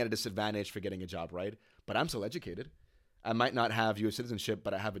being at a disadvantage for getting a job, right? But I'm still educated. I might not have U.S. citizenship,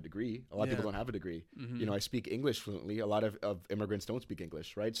 but I have a degree. A lot of people don't have a degree. Mm-hmm. I speak English fluently. A lot of immigrants don't speak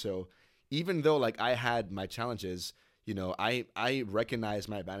English, right? So even though like I had my challenges, I recognize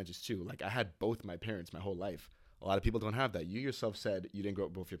my advantages too. Like I had both my parents my whole life. A lot of people don't have that. You yourself said you didn't grow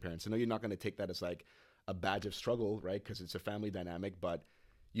up with both your parents. I know you're not going to take that as like a badge of struggle, right? Because it's a family dynamic, but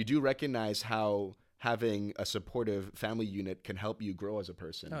you do recognize how having a supportive family unit can help you grow as a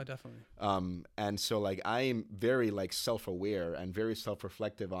person. Oh, definitely. And so like I am very like self-aware and very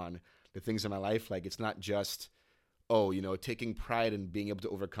self-reflective on the things in my life. Like it's not just, oh, you know, taking pride in being able to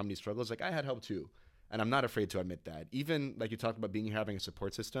overcome these struggles. Like I had help too. And I'm not afraid to admit that. Even like you talked about having a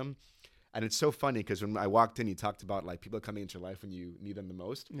support system. And it's so funny because when I walked in, you talked about like people coming into your life when you need them the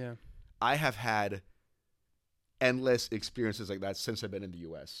most. Yeah. I have had endless experiences like that since I've been in the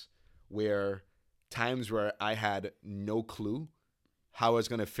US, where times where I had no clue how I was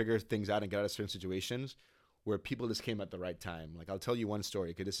going to figure things out and get out of certain situations, where people just came at the right time. Like I'll tell you one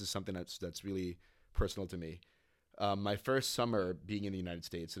story because this is something that's really personal to me. My first summer being in the United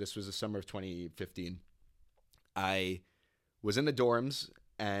States, so this was the summer of 2015, I was in the dorms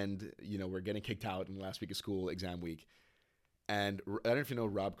and, you know, we're getting kicked out in the last week of school, exam week. And I don't know if you know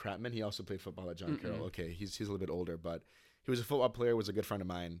Rob Kratman. He also played football at John Carroll. Okay, he's a little bit older, but he was a football player, was a good friend of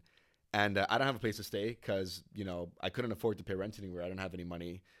mine. And I don't have a place to stay because, you know, I couldn't afford to pay rent anywhere. I didn't have any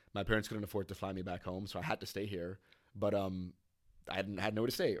money. My parents couldn't afford to fly me back home, so I had to stay here. But I had nowhere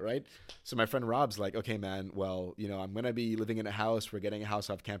to stay, right? So my friend Rob's like, okay, man, well, you know, I'm going to be living in a house. We're getting a house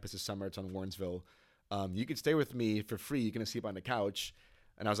off campus this summer. It's on Warrensville. You could stay with me for free. You can sleep on the couch.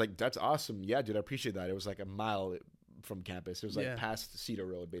 And I was like, that's awesome. Yeah, dude, I appreciate that. It was like a mile from campus. It was like past Cedar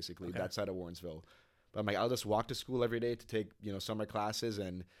Road, basically, that side of Warrensville. But I'm like, I'll just walk to school every day to take, you know, summer classes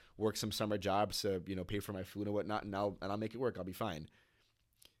and work some summer jobs to, you know, pay for my food and whatnot. And I'll make it work. I'll be fine.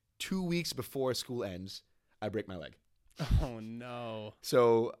 2 weeks before school ends, I break my leg. Oh, no.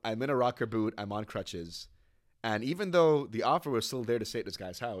 So I'm in a rocker boot. I'm on crutches. And even though the offer was still there to stay at this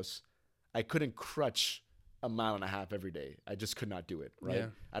guy's house, I couldn't crutch a mile and a half every day. I just could not do it, right? Yeah.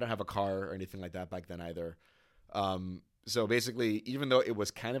 I don't have a car or anything like that back then either. So basically, even though it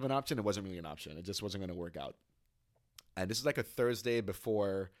was kind of an option, it wasn't really an option. It just wasn't going to work out. And this is like a Thursday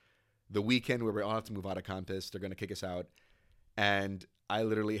before the weekend where we all have to move out of campus. They're going to kick us out. And I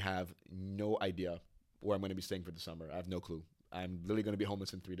literally have no idea where I'm going to be staying for the summer. I have no clue. I'm literally going to be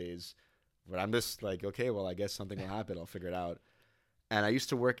homeless in 3 days. But I'm just like, okay, well, I guess something will happen. I'll figure it out. And I used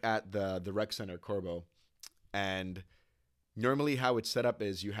to work at the rec center, Corbo. And normally how it's set up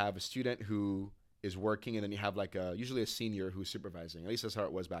is you have a student who is working, and then you have like usually a senior who's supervising. At least that's how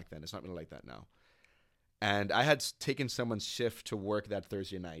it was back then. It's not really like that now. And I had taken someone's shift to work that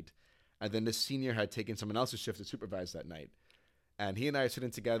Thursday night, and then the senior had taken someone else's shift to supervise that night. And he and I are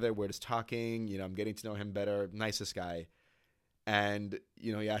sitting together. We're just talking. You know, I'm getting to know him better. Nicest guy. And,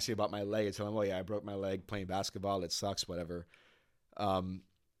 you know, he asked me about my leg. I tell him, oh, yeah, I broke my leg playing basketball. It sucks, whatever. And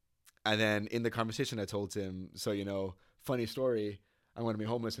then in the conversation, I told him, so, you know, funny story, I'm going to be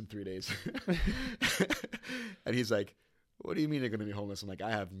homeless in 3 days. And he's like, what do you mean you're going to be homeless? I'm like,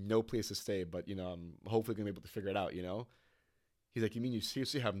 I have no place to stay, but, you know, I'm hopefully going to be able to figure it out, you know? He's like, you mean you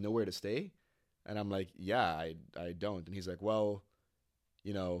seriously have nowhere to stay? And I'm like, yeah, I don't. And he's like, well,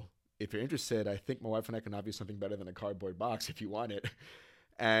 you know, if you're interested, I think my wife and I can offer you something better than a cardboard box if you want it.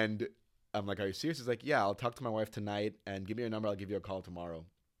 And I'm like, are you serious? He's like, yeah, I'll talk to my wife tonight and give me your number. I'll give you a call tomorrow.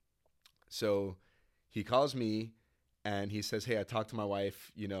 So he calls me and he says, hey, I talked to my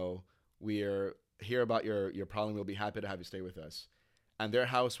wife. You know, we're hear about your problem. We'll be happy to have you stay with us. And their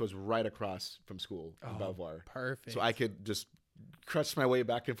house was right across from school in Belvoir. Perfect. So I could just crutch my way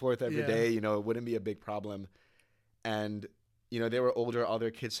back and forth every day. You know, it wouldn't be a big problem. And, you know, they were older. All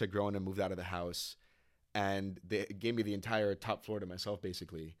their kids had grown and moved out of the house. And they gave me the entire top floor to myself,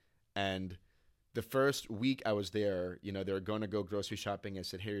 basically. And the first week I was there, you know, they were going to go grocery shopping. I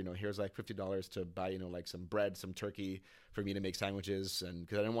said, here, you know, here's like $50 to buy, you know, like some bread, some turkey for me to make sandwiches. And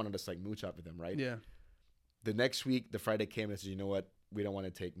because I didn't want to just like mooch off with them, right? Yeah. The next week, the Friday came and I said, you know what? We don't want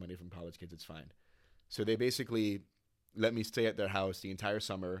to take money from college kids. It's fine. So they basically let me stay at their house the entire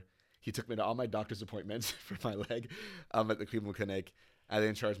summer. He took me to all my doctor's appointments for my leg at the Cleveland Clinic, and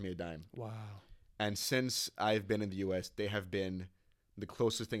then charged me a dime. Wow. And since I've been in the U.S., they have been the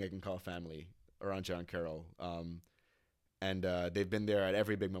closest thing I can call family around John Carroll. And they've been there at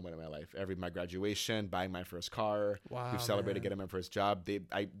every big moment of my life. My graduation, buying my first car. Wow, we've celebrated getting my first job.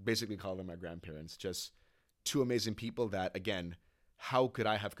 I basically call them my grandparents. Just two amazing people that, again, how could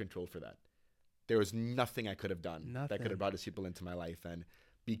I have control for that? There was nothing I could have done that could have brought these people into my life. And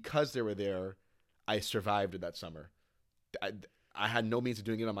because they were there, I survived that summer. I had no means of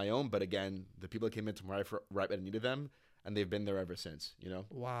doing it on my own, but again, the people that came into my life right when I needed them, and they've been there ever since, you know?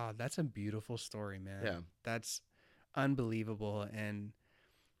 Wow, that's a beautiful story, man. Yeah. That's unbelievable. And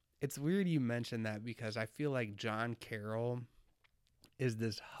it's weird you mentioned that because I feel like John Carroll is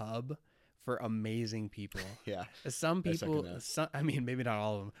this hub for amazing people. Yeah. Some people, I mean, maybe not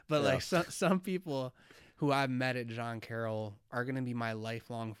all of them, but like some people who I've met at John Carroll are going to be my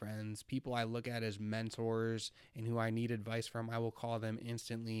lifelong friends, people I look at as mentors and who I need advice from. I will call them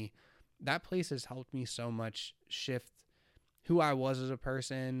instantly. That place has helped me so much shift who I was as a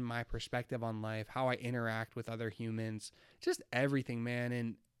person, my perspective on life, how I interact with other humans, just everything, man.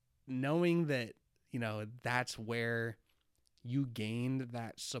 And knowing that, you know, that's where you gained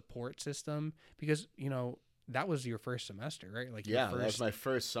that support system because, you know, that was your first semester, right? Like Yeah, that was my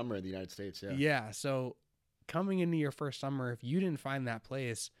first summer in the United States. Yeah. Yeah. So coming into your first summer, if you didn't find that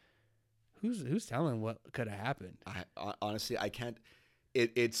place, who's telling what could have happened? I honestly, I can't.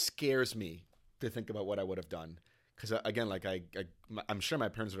 It scares me to think about what I would have done. Because again, like I'm sure my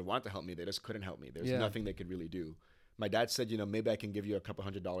parents would have wanted to help me. They just couldn't help me. There's nothing they could really do. My dad said, you know, maybe I can give you a couple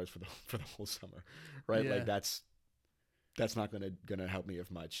 $100 for the whole summer, right? Yeah. Like that's not gonna help me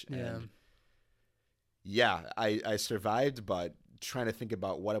of much. Yeah. And yeah, I survived, but trying to think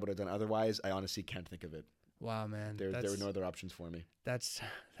about what I would have done otherwise, I honestly can't think of it. Wow, man. There were no other options for me. That's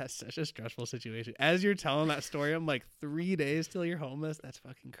such a stressful situation. As you're telling that story, I'm like, 3 days till you're homeless. That's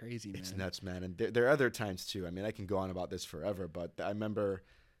fucking crazy, man. It's nuts, man. And there are other times too. I mean, I can go on about this forever, but I remember,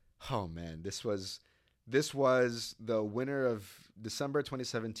 oh man, this was the winter of December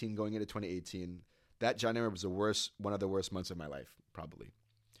 2017 going into 2018. That January was one of the worst months of my life, probably.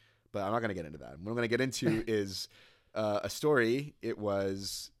 But I'm not going to get into that. What I'm going to get into is a story. It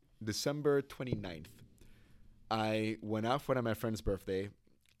was December 29th. I went out for one of my friend's birthday.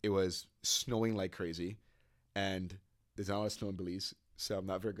 It was snowing like crazy, and there's not a lot of snow in Belize, so I'm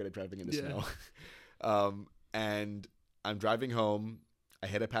not very good at driving in the snow. And I'm driving home. I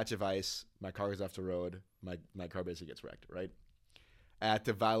hit a patch of ice. My car goes off the road. My car basically gets wrecked, right? I had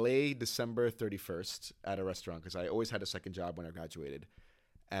to valet December 31st at a restaurant because I always had a second job when I graduated.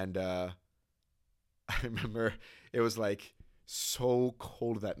 And I remember it was like so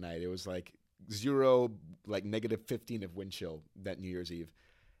cold that night. It was like zero, like -15 of wind chill that New Year's Eve.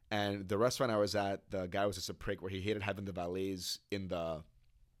 And the restaurant I was at, the guy was just a prick where he hated having the valets in the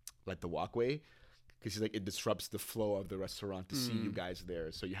walkway because he's like, it disrupts the flow of the restaurant to see you guys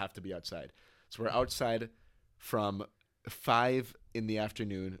there. So you have to be outside. So we're outside from 5 in the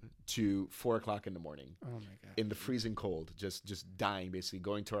afternoon to 4 o'clock in the morning. Oh my God. In the freezing cold, just dying, basically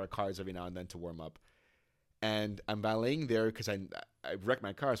going to our cars every now and then to warm up. And I'm valeting there because I wrecked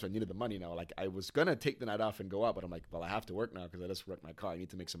my car, so I needed the money now. Like I was gonna take the night off and go out, but I'm like, well, I have to work now because I just wrecked my car. I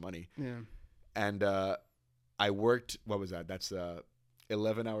need to make some money. Yeah. And I worked. What was that? That's a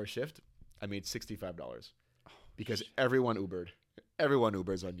 11-hour shift. I made $65 because everyone Ubered. Everyone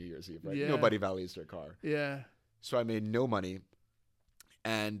Ubers on New Year's Eve, right? Yeah. Nobody valets their car. Yeah. So I made no money,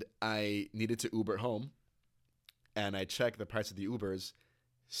 and I needed to Uber home. And I checked the price of the Ubers.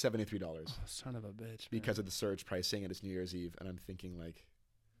 $73. Oh, son of a bitch. Because of the surge pricing and it's New Year's Eve. And I'm thinking like,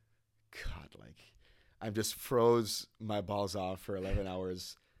 God, like I've just froze my balls off for 11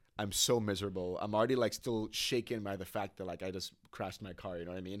 hours. I'm so miserable. I'm already like still shaken by the fact that like I just crashed my car. You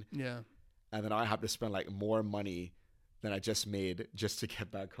know what I mean? Yeah. And then I have to spend like more money than I just made just to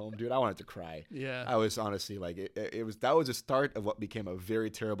get back home. Dude, I wanted to cry. Yeah. I was honestly like, that was the start of what became a very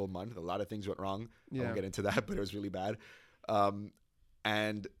terrible month. A lot of things went wrong. Yeah. I won't get into that, but it was really bad.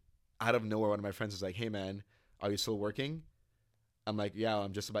 And out of nowhere, one of my friends was like, hey, man, are you still working? I'm like, yeah,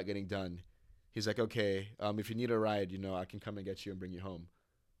 I'm just about getting done. He's like, okay, if you need a ride, you know, I can come and get you and bring you home.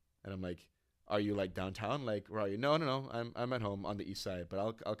 And I'm like, are you like downtown? Like, where are you? No. I'm at home on the east side, but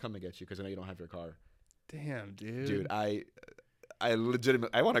I'll come and get you because I know you don't have your car. Damn, dude. Dude, I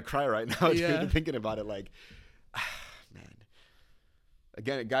legitimately, I want to cry right now, Yeah. dude, thinking about it. Like, man.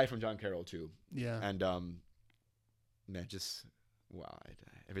 Again, a guy from John Carroll, too. Yeah. And, man, just, wow.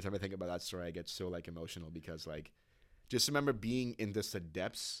 Every time I think about that story, I get so, like, emotional because, like, just remember being in the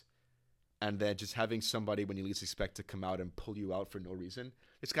depths and then just having somebody when you least expect to come out and pull you out for no reason.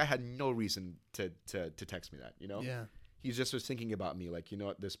 This guy had no reason to text me that, you know? Yeah. He just was thinking about me, like, you know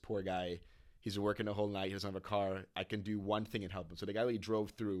what, this poor guy, he's working the whole night, he doesn't have a car, I can do one thing and help him. So the guy really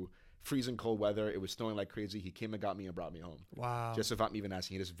drove through freezing cold weather, it was snowing like crazy, he came and got me and brought me home. Wow. Just without me even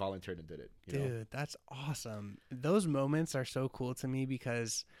asking, he just volunteered and did it. You Dude, know? that's awesome. Those moments are so cool to me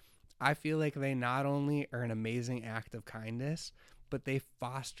because I feel like they not only are an amazing act of kindness, but they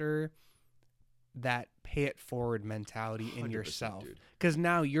foster that pay it forward mentality in 100%, yourself. dude. Because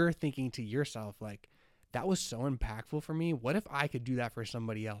now you're thinking to yourself, like, that was so impactful for me. What if I could do that for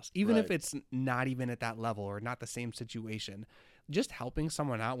somebody else? Even if Right. it's not even at that level or not the same situation, just helping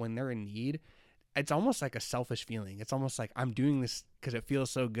someone out when they're in need. It's almost like a selfish feeling. It's almost like I'm doing this because it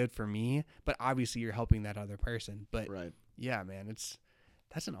feels so good for me, but obviously you're helping that other person. But Right. yeah, man, that's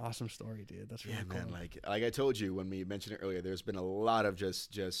an awesome story, dude. That's really cool. Man, like I told you when we mentioned it earlier, there's been a lot of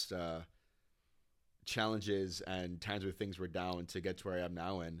just challenges and times where things were down to get to where I am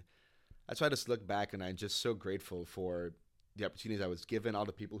now. And that's why I just look back and I'm just so grateful for the opportunities I was given, all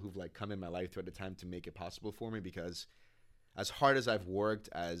the people who've like come in my life throughout the time to make it possible for me. Because as hard as I've worked,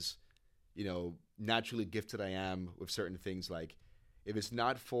 as naturally gifted I am with certain things, like if it's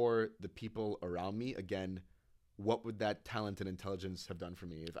not for the people around me, again, what would that talent and intelligence have done for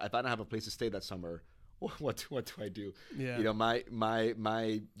me? If I don't have a place to stay that summer, what do I do? Yeah.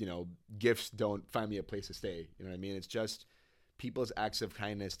 My gifts don't find me a place to stay. You know what I mean? It's just people's acts of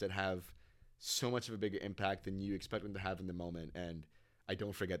kindness that have so much of a bigger impact than you expect them to have in the moment. And I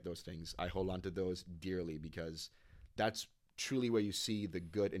don't forget those things. I hold on to those dearly because that's truly where you see the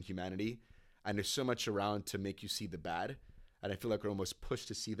good in humanity. And there's so much around to make you see the bad. And I feel like we're almost pushed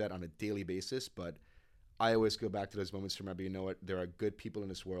to see that on a daily basis. But I always go back to those moments to remember, you know what, there are good people in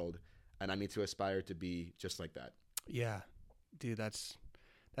this world, and I need to aspire to be just like that. Yeah, dude, that's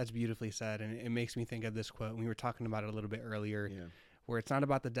beautifully said. And it makes me think of this quote. We were talking about it a little bit earlier, where it's not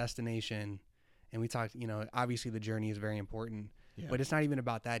about the destination. And we talked, obviously the journey is very important, but it's not even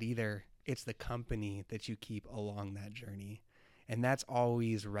about that either. It's the company that you keep along that journey. And that's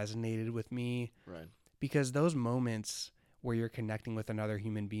always resonated with me. Right. Because those moments where you're connecting with another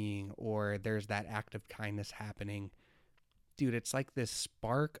human being or there's that act of kindness happening, dude, it's like this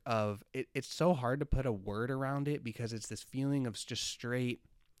spark of it. It's so hard to put a word around it because it's this feeling of just straight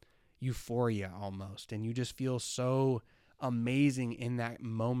euphoria almost. And you just feel so amazing in that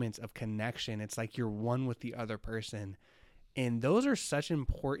moment of connection. It's like you're one with the other person. And those are such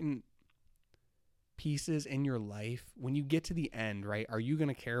important pieces in your life. When you get to the end, right? Are you going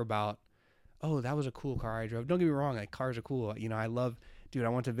to care about, oh, that was a cool car I drove? Don't get me wrong, like cars are cool. I love, dude, I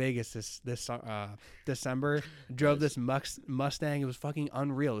went to Vegas this December, drove this Mustang. It was fucking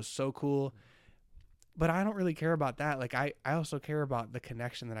unreal. It was so cool. But I don't really care about that. Like I also care about the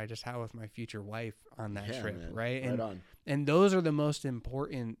connection that I just had with my future wife on that trip, man. Right? And those are the most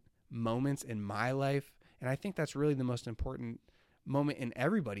important moments in my life. And I think that's really the most important moment in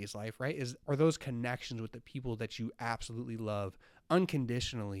everybody's life, right? Are those connections with the people that you absolutely love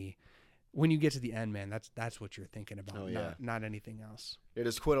unconditionally. When you get to the end, man, that's what you're thinking about, not anything else. It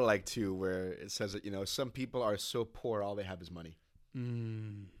is quote I like too, where it says that some people are so poor all they have is money.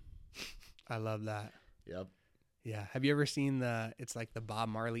 I love that. Yep. Yeah. Have you ever seen it's like the Bob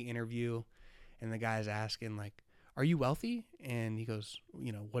Marley interview, and the guy's asking like, "Are you wealthy?" And he goes,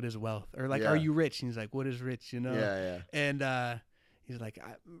 "What is wealth?" Or like, "Are you rich?" And he's like, "What is rich?" Yeah. And he's like,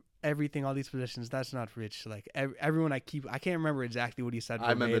 everything, all these positions, that's not rich. Like everyone I can't remember exactly what he said.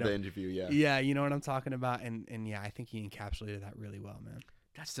 I remember the interview. Yeah. Yeah. You know what I'm talking about. And yeah, I think he encapsulated that really well, man.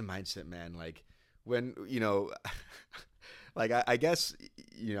 That's the mindset, man. Like when, like I guess,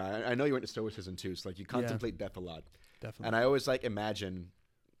 I know you went to Stoicism too. So like you contemplate death a lot. Definitely. And I always like imagine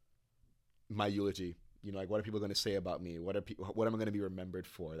my eulogy, like what are people going to say about me? What am I going to be remembered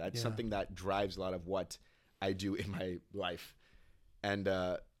for? That's something that drives a lot of what I do in my life. And,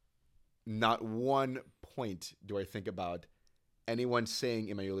 not one point do I think about anyone saying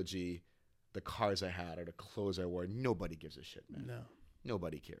in my eulogy the cars I had or the clothes I wore. Nobody gives a shit, man. No.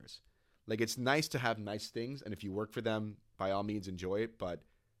 Nobody cares. Like, it's nice to have nice things, and if you work for them, by all means, enjoy it, but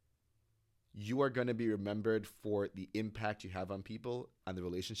you are going to be remembered for the impact you have on people and the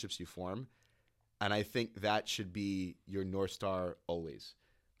relationships you form, and I think that should be your North Star always.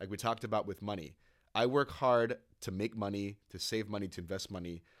 Like we talked about with money. I work hard to make money, to save money, to invest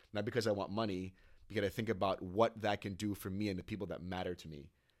money, not because I want money, because I think about what that can do for me and the people that matter to me.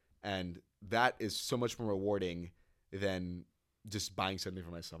 And that is so much more rewarding than just buying something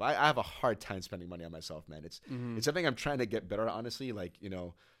for myself. I have a hard time spending money on myself, man. It's something I'm trying to get better at, honestly. Like,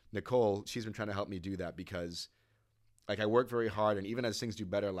 Nicole, she's been trying to help me do that because like I work very hard, and even as things do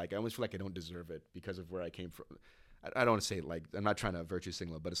better, like I almost feel like I don't deserve it because of where I came from. I don't want to say it like, I'm not trying to virtue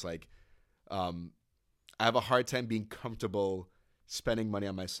signal, but it's like, I have a hard time being comfortable spending money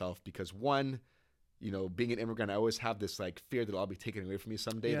on myself because one, being an immigrant, I always have this like fear that I'll be taken away from me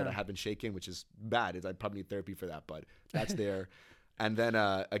someday that I haven't shaken, which is bad. I probably need therapy for that, but that's there. And then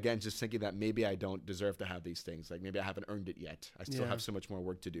again, just thinking that maybe I don't deserve to have these things. Like maybe I haven't earned it yet. I still have so much more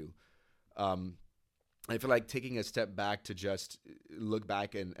work to do. I feel like taking a step back to just look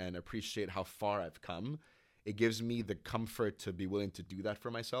back and appreciate how far I've come. It gives me the comfort to be willing to do that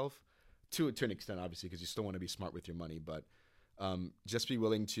for myself to an extent, obviously, because you still want to be smart with your money, but just be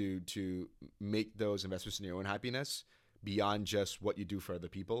willing to make those investments in your own happiness beyond just what you do for other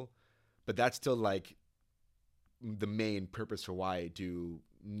people. But that's still like the main purpose for why I do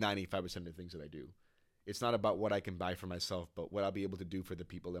 95% of the things that I do. It's not about what I can buy for myself, but what I'll be able to do for the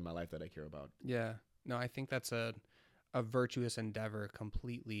people in my life that I care about. Yeah. No, I think that's a virtuous endeavor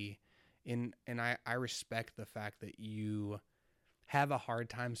completely. And I respect the fact that you have a hard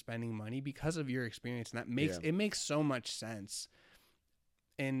time spending money because of your experience, and that makes Yeah. it makes so much sense.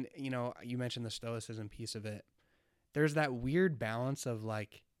 And you mentioned the stoicism piece of it. There's that weird balance of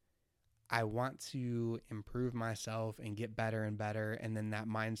like, I want to improve myself and get better and better, and then that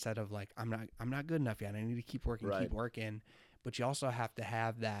mindset of like, I'm not good enough yet. I need to keep working, Right. keep working. But you also have to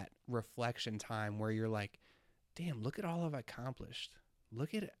have that reflection time where you're like, damn, look at all I've accomplished.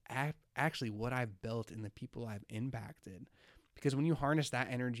 Look at actually what I've built and the people I've impacted. Because when you harness that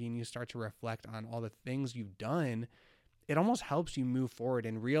energy and you start to reflect on all the things you've done, it almost helps you move forward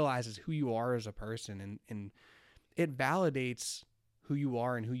and realizes who you are as a person, and it validates who you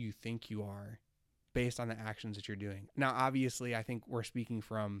are and who you think you are based on the actions that you're doing. Now, obviously, I think we're speaking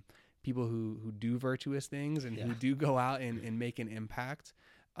from people who do virtuous things and who do go out and make an impact.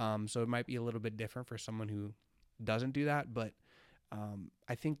 So it might be a little bit different for someone who doesn't do that. But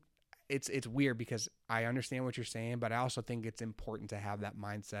I think it's weird because I understand what you're saying, but I also think it's important to have that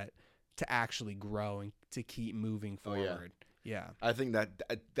mindset to actually grow and to keep moving forward. Yeah. I think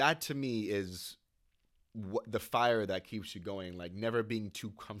that to me is the fire that keeps you going, like never being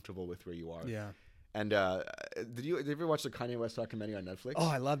too comfortable with where you are. Yeah. And did you ever watch the Kanye West documentary on Netflix? Oh,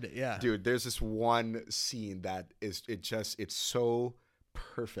 I loved it. Yeah. Dude, there's this one scene that it's so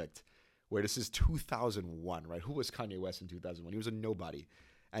perfect, where this is 2001, right? Who was Kanye West in 2001? He was a nobody.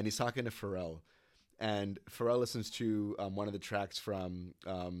 And he's talking to Pharrell. And Pharrell listens to one of the tracks from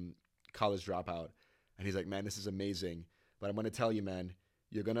College Dropout. And he's like, man, this is amazing. But I'm going to tell you, man,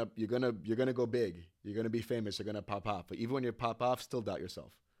 you're gonna go big. You're gonna be famous. You're gonna pop off. But even when you pop off, still doubt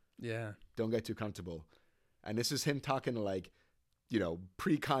yourself. Yeah. Don't get too comfortable. And this is him talking to like,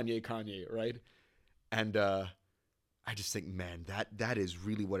 pre-Kanye, right? And I just think, man, that is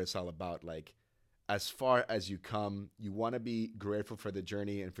really what it's all about. Like, as far as you come, you want to be grateful for the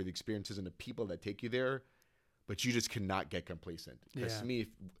journey and for the experiences and the people that take you there, but you just cannot get complacent. Because to me,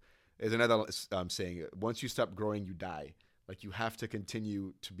 there's another saying: once you stop growing, you die. Like, you have to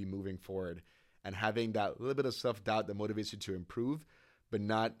continue to be moving forward and having that little bit of self-doubt that motivates you to improve, but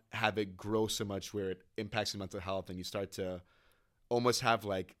not have it grow so much where it impacts your mental health and you start to almost have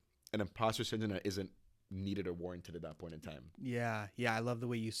like an imposter syndrome that isn't needed or warranted at that point in time. Yeah. Yeah. I love the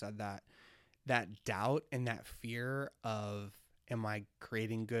way you said that. That doubt and that fear of, am I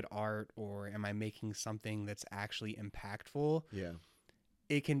creating good art or am I making something that's actually impactful? Yeah.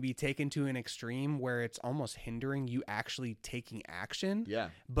 It can be taken to an extreme where it's almost hindering you actually taking action. Yeah.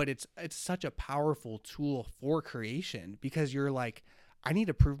 But it's such a powerful tool for creation, because you're like, I need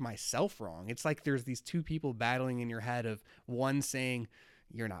to prove myself wrong. It's like there's these two people battling in your head, of one saying,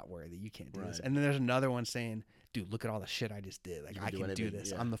 you're not worthy, you can't do this. And then there's another one saying, dude, look at all the shit I just did. Like, I can do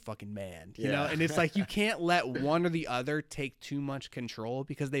this. Yeah. I'm the fucking man. You know? And it's like, you can't let one or the other take too much control,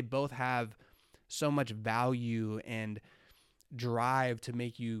 because they both have so much value and drive to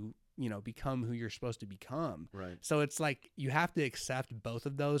make you, become who you're supposed to become. Right. So it's like, you have to accept both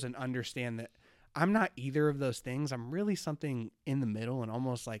of those and understand that I'm not either of those things. I'm really something in the middle, and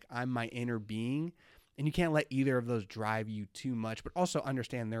almost like I'm my inner being. And you can't let either of those drive you too much, but also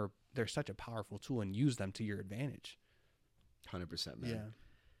understand they're such a powerful tool and use them to your advantage. 100%, man. Yeah.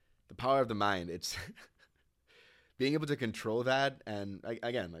 The power of the mind. It's being able to control that. And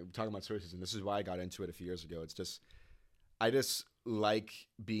again, like, we're talking about sources, and this is why I got into it a few years ago. It's just, I just like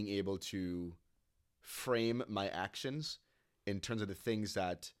being able to frame my actions in terms of the things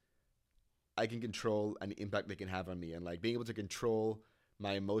that I can control and the impact they can have on me. And like being able to control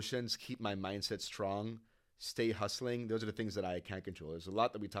my emotions, keep my mindset strong, stay hustling. Those are the things that I can't control. There's a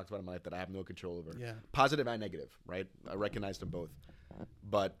lot that we talked about in my life that I have no control over. Yeah. Positive and negative, right? I recognize them both.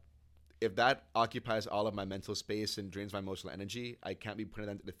 But if that occupies all of my mental space and drains my emotional energy, I can't be putting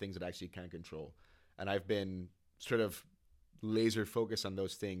that into the things that I actually can't control. And I've been sort of laser focused on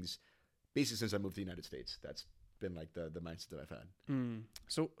those things basically since I moved to the United States. That's been like the mindset that I've had.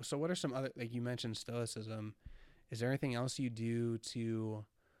 So what are some other, like you mentioned stoicism, is there anything else you do to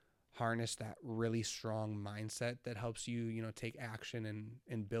harness that really strong mindset that helps you, take action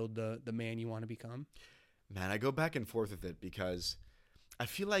and build the man you want to become? Man, I go back and forth with it because I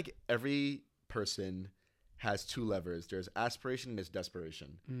feel like every person has two levers. There's aspiration and there's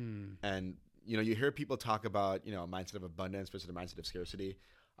desperation. And, you hear people talk about, a mindset of abundance versus a mindset of scarcity.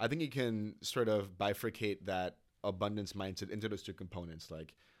 I think you can sort of bifurcate that abundance mindset into those two components.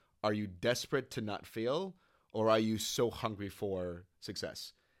 Like, are you desperate to not fail, or are you so hungry for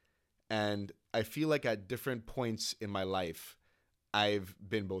success? And I feel like at different points in my life, I've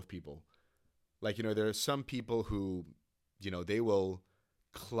been both people. Like, there are some people who, they will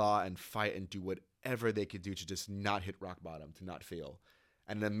claw and fight and do whatever they could do to just not hit rock bottom, to not fail.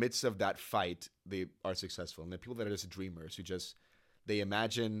 And in the midst of that fight, they are successful. And the people that are just dreamers who just, they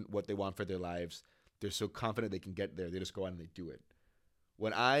imagine what they want for their lives. They're so confident they can get there. They just go out and they do it.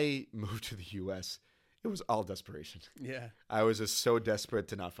 When I moved to the U.S., it was all desperation. Yeah. I was just so desperate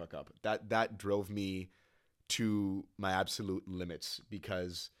to not fuck up. That drove me to my absolute limits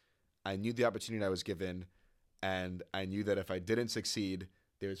because I knew the opportunity I was given, and I knew that if I didn't succeed,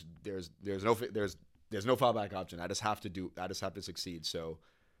 there's no fallback option. I just have to succeed. So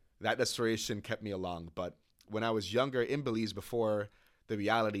that desperation kept me along. But when I was younger in Belize, before the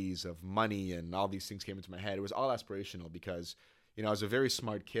realities of money and all these things came into my head, it was all aspirational because, I was a very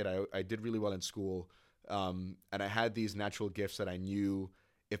smart kid. I did really well in school. And I had these natural gifts that I knew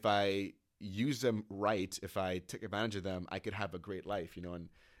if I used them right, if I took advantage of them, I could have a great life, and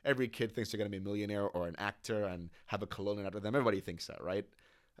every kid thinks they're going to be a millionaire or an actor and have a cologne out of them. Everybody thinks that, right?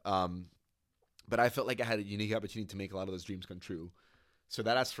 But I felt like I had a unique opportunity to make a lot of those dreams come true. So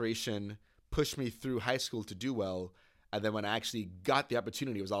that aspiration pushed me through high school to do well. And then when I actually got the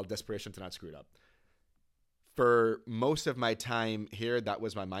opportunity, it was all desperation to not screw it up. For most of my time here, that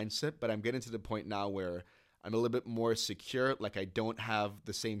was my mindset. But I'm getting to the point now where I'm a little bit more secure. Like I don't have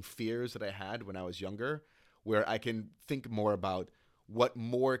the same fears that I had when I was younger, where I can think more about what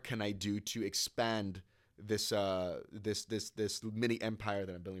more can I do to expand this mini empire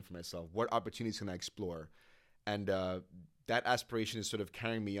that I'm building for myself. What opportunities can I explore? And that aspiration is sort of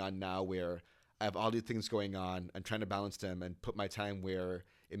carrying me on now, where I have all these things going on. I'm trying to balance them and put my time where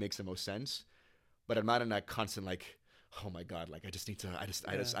it makes the most sense. But I'm not in that constant like, oh my God, like I just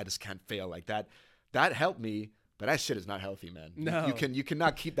can't fail like that. That helped me, but that shit is not healthy, man. No. You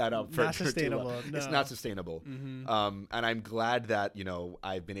cannot keep that up for not sustainable. too long. No. It's not sustainable. Mm-hmm. And I'm glad that,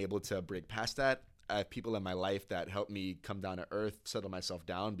 I've been able to break past that. I have people in my life that help me come down to earth, settle myself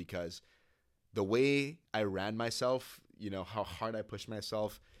down, because the way I ran myself, how hard I pushed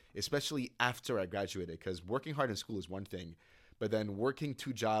myself, especially after I graduated, because working hard in school is one thing, but then working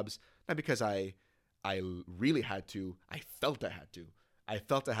 2 jobs, not because I really had to, I felt I had to. I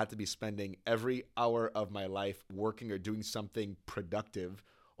felt I had to be spending every hour of my life working or doing something productive,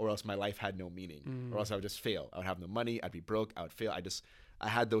 or else my life had no meaning, or else I would just fail. I would have no money. I'd be broke. I would fail. I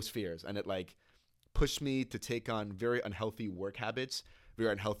had those fears, and it pushed me to take on very unhealthy work habits,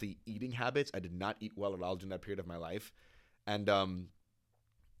 very unhealthy eating habits. I did not eat well at all during that period of my life. And,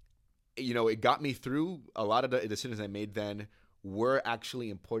 it got me through. A lot of the decisions I made then were actually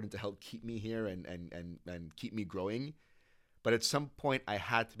important to help keep me here and keep me growing. But at some point, I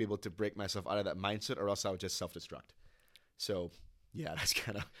had to be able to break myself out of that mindset, or else I would just self-destruct. So, yeah, that's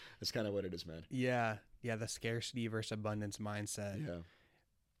kind of what it is, man. Yeah, the scarcity versus abundance mindset.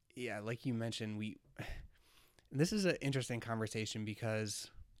 Yeah, like you mentioned, this is an interesting conversation because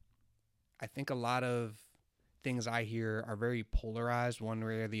I think a lot of things I hear are very polarized one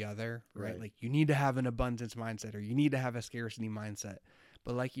way or the other, right? Like you need to have an abundance mindset or you need to have a scarcity mindset.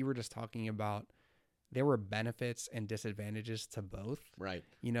 But like you were just talking about, there were benefits and disadvantages to both. Right.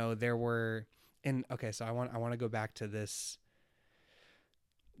 There were, so I want to go back to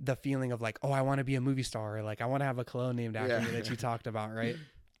the feeling of like, oh, I want to be a movie star, or like I want to have a cologne named after me that you talked about, right?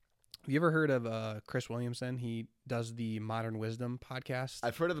 Have you ever heard of Chris Williamson? He does the Modern Wisdom podcast.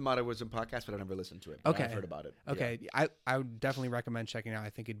 I've heard of the Modern Wisdom podcast, but I've never listened to it. Okay. I've heard about it. Okay. Yeah. I would definitely recommend checking it out. I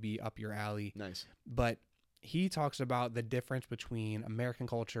think it'd be up your alley. Nice. But he talks about the difference between American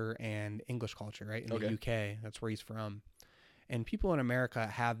culture and English culture, right? In the UK, that's where he's from. And people in America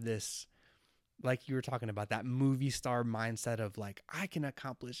have this, like you were talking about, that movie star mindset of like, I can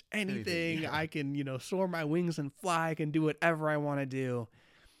accomplish anything. I can, soar my wings and fly. I can do whatever I want to do.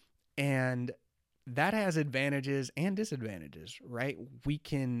 And that has advantages and disadvantages, right? We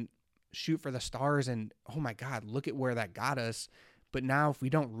can shoot for the stars and, oh my God, look at where that got us. But now if we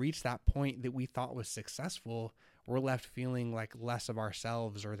don't reach that point that we thought was successful, we're left feeling like less of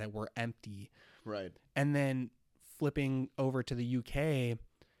ourselves or that we're empty. Right. And then flipping over to the UK,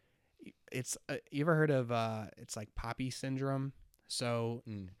 it's you ever heard of it's like poppy syndrome? So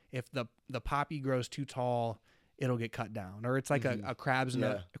if the poppy grows too tall, it'll get cut down, or it's like a crabs in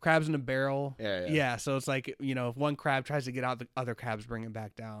a barrel. Yeah. So it's like, if one crab tries to get out, the other crabs bring it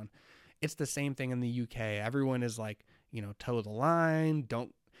back down. It's the same thing in the UK. Everyone is like, toe the line.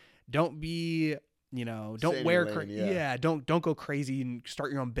 Don't be, don't wear, don't go crazy and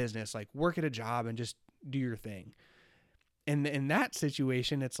start your own business. Like work at a job and just do your thing. And in that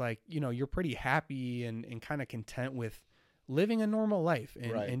situation, it's like, you're pretty happy and kind of content with living a normal life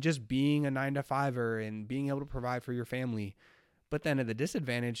and just being a 9-to-5er and being able to provide for your family. But then at the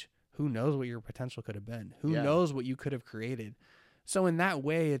disadvantage, who knows what your potential could have been? Who knows what you could have created? So in that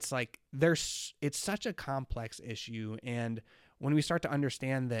way, it's like it's such a complex issue. And when we start to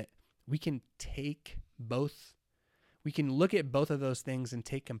understand that we can look at both of those things and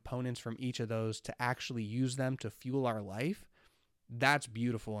take components from each of those to actually use them to fuel our life, that's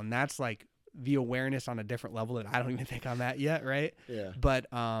beautiful. And that's like the awareness on a different level that I don't even think I'm at yet. Right. Yeah. But,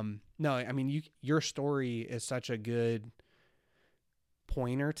 no, I mean, your story is such a good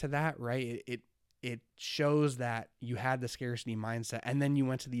pointer to that, right? It shows that you had the scarcity mindset and then you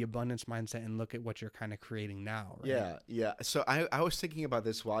went to the abundance mindset and look at what you're kind of creating now. Right? Yeah. Yeah. So I was thinking about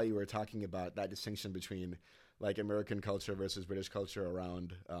this while you were talking about that distinction between like American culture versus British culture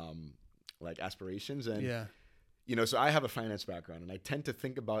around like aspirations. And, you know, so I have a finance background and I tend to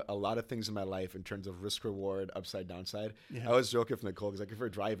think about a lot of things in my life in terms of risk reward, upside, downside. I was joking with Nicole because like if we're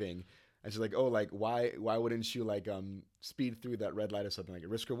driving and she's like, oh, like why wouldn't you like speed through that red light or something, like a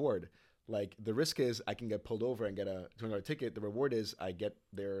risk reward? Like the risk is I can get pulled over and get a $200 ticket. The reward is I get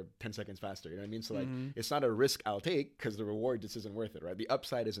there 10 seconds faster. You know what I mean? So like it's not a risk I'll take because the reward just isn't worth it, right? The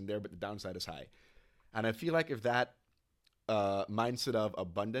upside isn't there, but the downside is high. And I feel like if that mindset of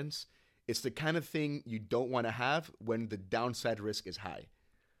abundance, it's the kind of thing you don't want to have when the downside risk is high.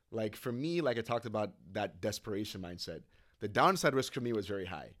 Like for me, like I talked about that desperation mindset, the downside risk for me was very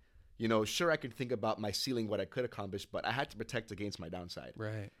high. You know, sure, I could think about my ceiling, what I could accomplish, but I had to protect against my downside.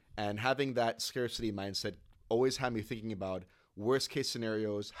 Right. And having that scarcity mindset always had me thinking about worst case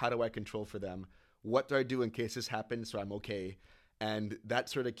scenarios. How do I control for them? What do I do in case this happens so I'm okay? And that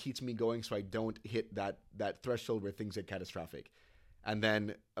sort of keeps me going so I don't hit that threshold where things get catastrophic. And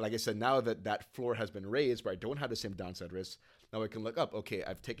then, like I said, now that floor has been raised where I don't have the same downside risk, now I can look up, okay,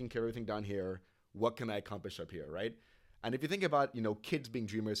 I've taken care of everything down here. What can I accomplish up here, right? And if you think about, you know, kids being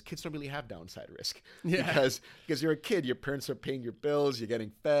dreamers, kids don't really have downside risk. Because you're a kid, your parents are paying your bills, you're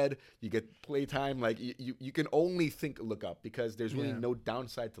getting fed, you get playtime. Like you can only look up because there's really no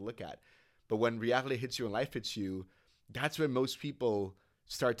downside to look at. But when reality hits you and life hits you, that's when most people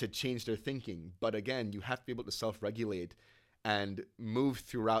start to change their thinking. But again, you have to be able to self-regulate and move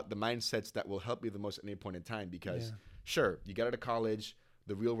throughout the mindsets that will help you the most at any point in time. Because sure, you get out of college,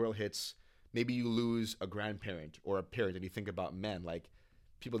 the real world hits. Maybe you lose a grandparent or a parent and you think about, man, like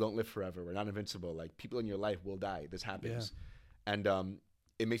people don't live forever. We're not invincible. Like people in your life will die. This happens. And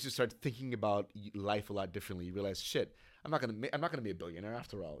it makes you start thinking about life a lot differently. You realize, shit, I'm not gonna be a billionaire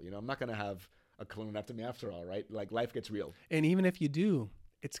after all. You know, I'm not gonna have a clone after me after all, right? Like life gets real. And even if you do,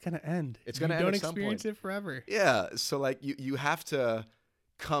 it's gonna end. It's gonna end. You don't experience it forever. Yeah. So like you have to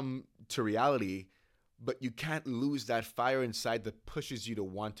come to reality, but you can't lose that fire inside that pushes you to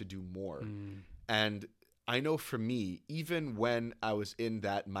want to do more. And I know for me, even when I was in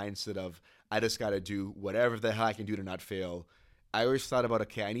that mindset of I just got to do whatever the hell I can do to not fail, I always thought about,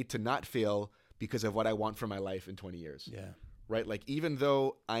 okay, I need to not fail because of what I want for my life in 20 years. Right? Like even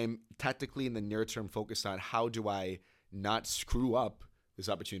though I'm tactically in the near term focused on how do I not screw up this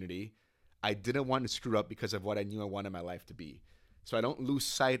opportunity, I didn't want to screw up because of what I knew I wanted my life to be. So I don't lose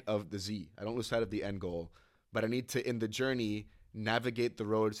sight of the Z. I don't lose sight of the end goal, but I need to, in the journey, navigate the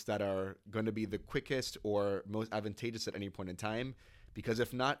roads that are going to be the quickest or most advantageous at any point in time. Because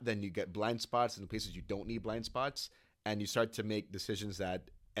if not, then you get blind spots in places you don't need blind spots, and you start to make decisions that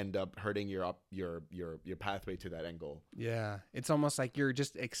end up hurting your pathway to that end goal. Yeah, it's almost like you're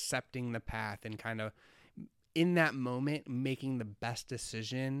just accepting the path and kind of in that moment making the best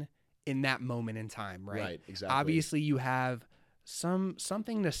decision in that moment in time, right? Right, exactly. Obviously, you have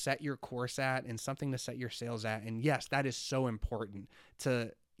something to set your course at and something to set your sails at. And yes, that is so important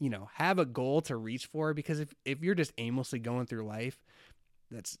to, you know, have a goal to reach for, because if you're just aimlessly going through life,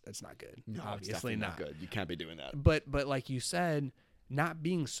 that's not good. No, obviously it's not good. You can't be doing that. But like you said, not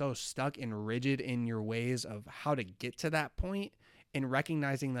being so stuck and rigid in your ways of how to get to that point and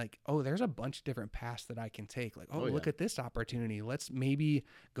recognizing like, oh, there's a bunch of different paths that I can take. Like, look at this opportunity. Let's maybe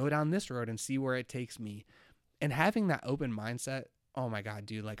go down this road and see where it takes me. And having that open mindset, oh my God,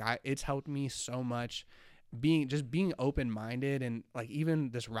 dude, like it's helped me so much being open-minded. And like even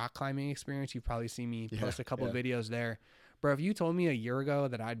this rock climbing experience, you've probably seen me post a couple of videos there. Bro, if you told me a year ago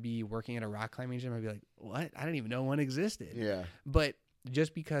that I'd be working at a rock climbing gym, I'd be like, what? I didn't even know one existed. Yeah. But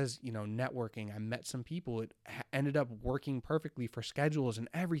just because, you know, networking, I met some people, it ended up working perfectly for schedules and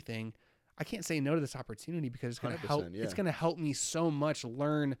everything. I can't say no to this opportunity because it's going to help. Yeah. It's going to help me so much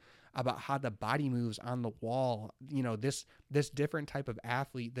learn about how the body moves on the wall. You know, this different type of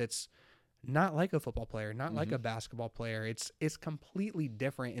athlete that's not like a football player, not like a basketball player. It's completely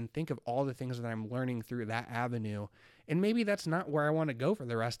different. And think of all the things that I'm learning through that avenue. And maybe that's not where I want to go for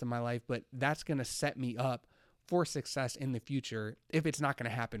the rest of my life, but that's going to set me up for success in the future if it's not going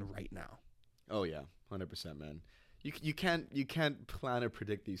to happen right now. Oh yeah, 100%, man. You can't plan or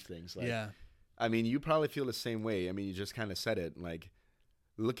predict these things. Like, I mean, you probably feel the same way. I mean, you just kind of said it. Like,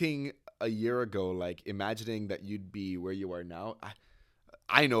 looking a year ago, like, imagining that you'd be where you are now,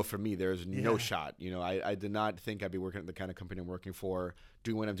 I know for me, there's no shot. You know, I did not think I'd be working at the kind of company I'm working for,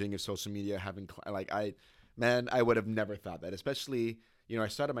 doing what I'm doing in social media, I would have never thought that. Especially, you know, I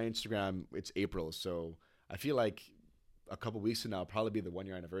started my Instagram, it's April, so I feel like a couple weeks from now, probably be the 1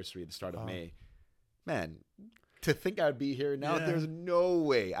 year anniversary at the start of May. Man, to think I'd be here now, there's no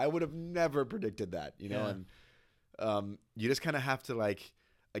way. I would have never predicted that, you know, and you just kind of have to, like,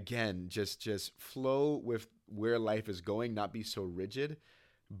 again, just flow with where life is going, not be so rigid,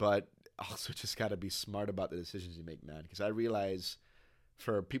 but also just got to be smart about the decisions you make, man. Because I realize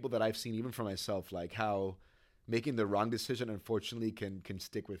for people that I've seen, even for myself, like how making the wrong decision, unfortunately, can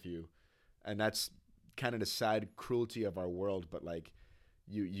stick with you. And that's kind of the sad cruelty of our world. But like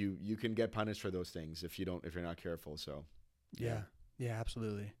you can get punished for those things if you're not careful. So yeah,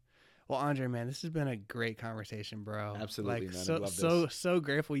 absolutely. Well, Andre, man, this has been a great conversation, bro. Absolutely, man. I love this. So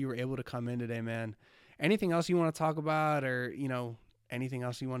grateful you were able to come in today, man. Anything else you want to talk about, or, you know, anything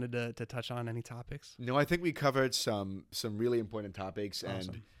else you wanted to touch on? Any topics? No, I think we covered some really important topics.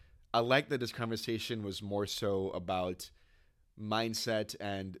 Awesome. And I like that this conversation was more so about mindset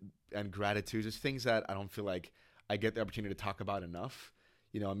and gratitude. Just things that I don't feel like I get the opportunity to talk about enough.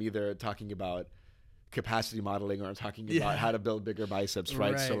 You know, I'm either talking about capacity modeling or I'm talking about how to build bigger biceps,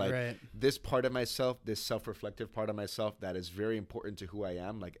 right? So like this part of myself, this self-reflective part of myself that is very important to who I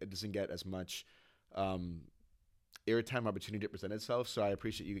am, like it doesn't get as much airtime opportunity to present itself. So I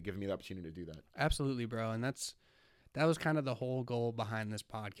appreciate you giving me the opportunity to do that. Absolutely, bro. And that was kind of the whole goal behind this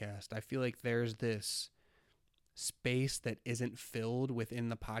podcast. I feel like there's this space that isn't filled within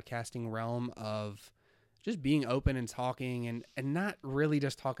the podcasting realm of just being open and talking and not really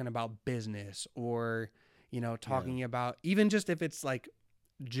just talking about business or, you know, talking about even just if it's like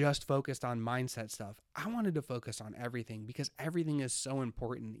just focused on mindset stuff. I wanted to focus on everything because everything is so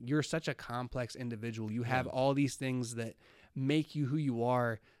important. You're such a complex individual. You have all these things that make you who you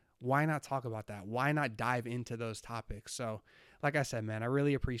are. Why not talk about that? Why not dive into those topics? So like I said, man, I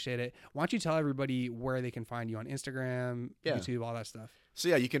really appreciate it. Why don't you tell everybody where they can find you on Instagram, YouTube, all that stuff? So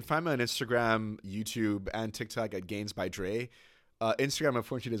yeah, you can find me on Instagram, YouTube, and TikTok at Gains by Dre. Instagram,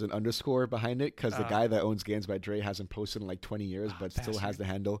 unfortunately, there's an underscore behind it because the guy that owns Gains by Dre hasn't posted in like 20 years, but still has the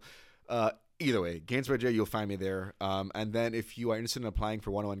handle. Either way, Gains by Dre, you'll find me there. And then if you are interested in applying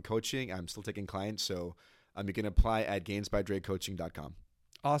for one-on-one coaching, I'm still taking clients, so you can apply at gainsbydrecoaching.com.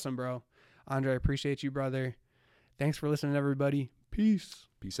 Awesome, bro. Andre, I appreciate you, brother. Thanks for listening, everybody. Peace.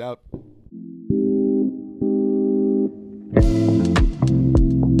 Peace out.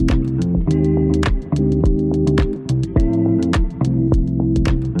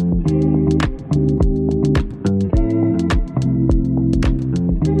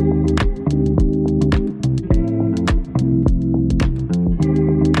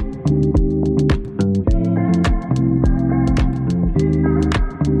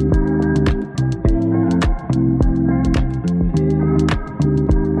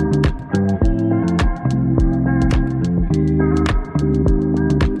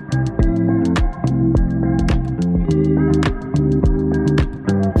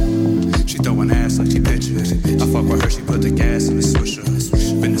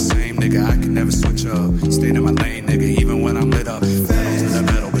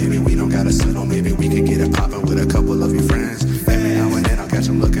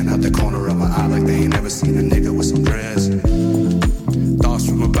 Seen a nigga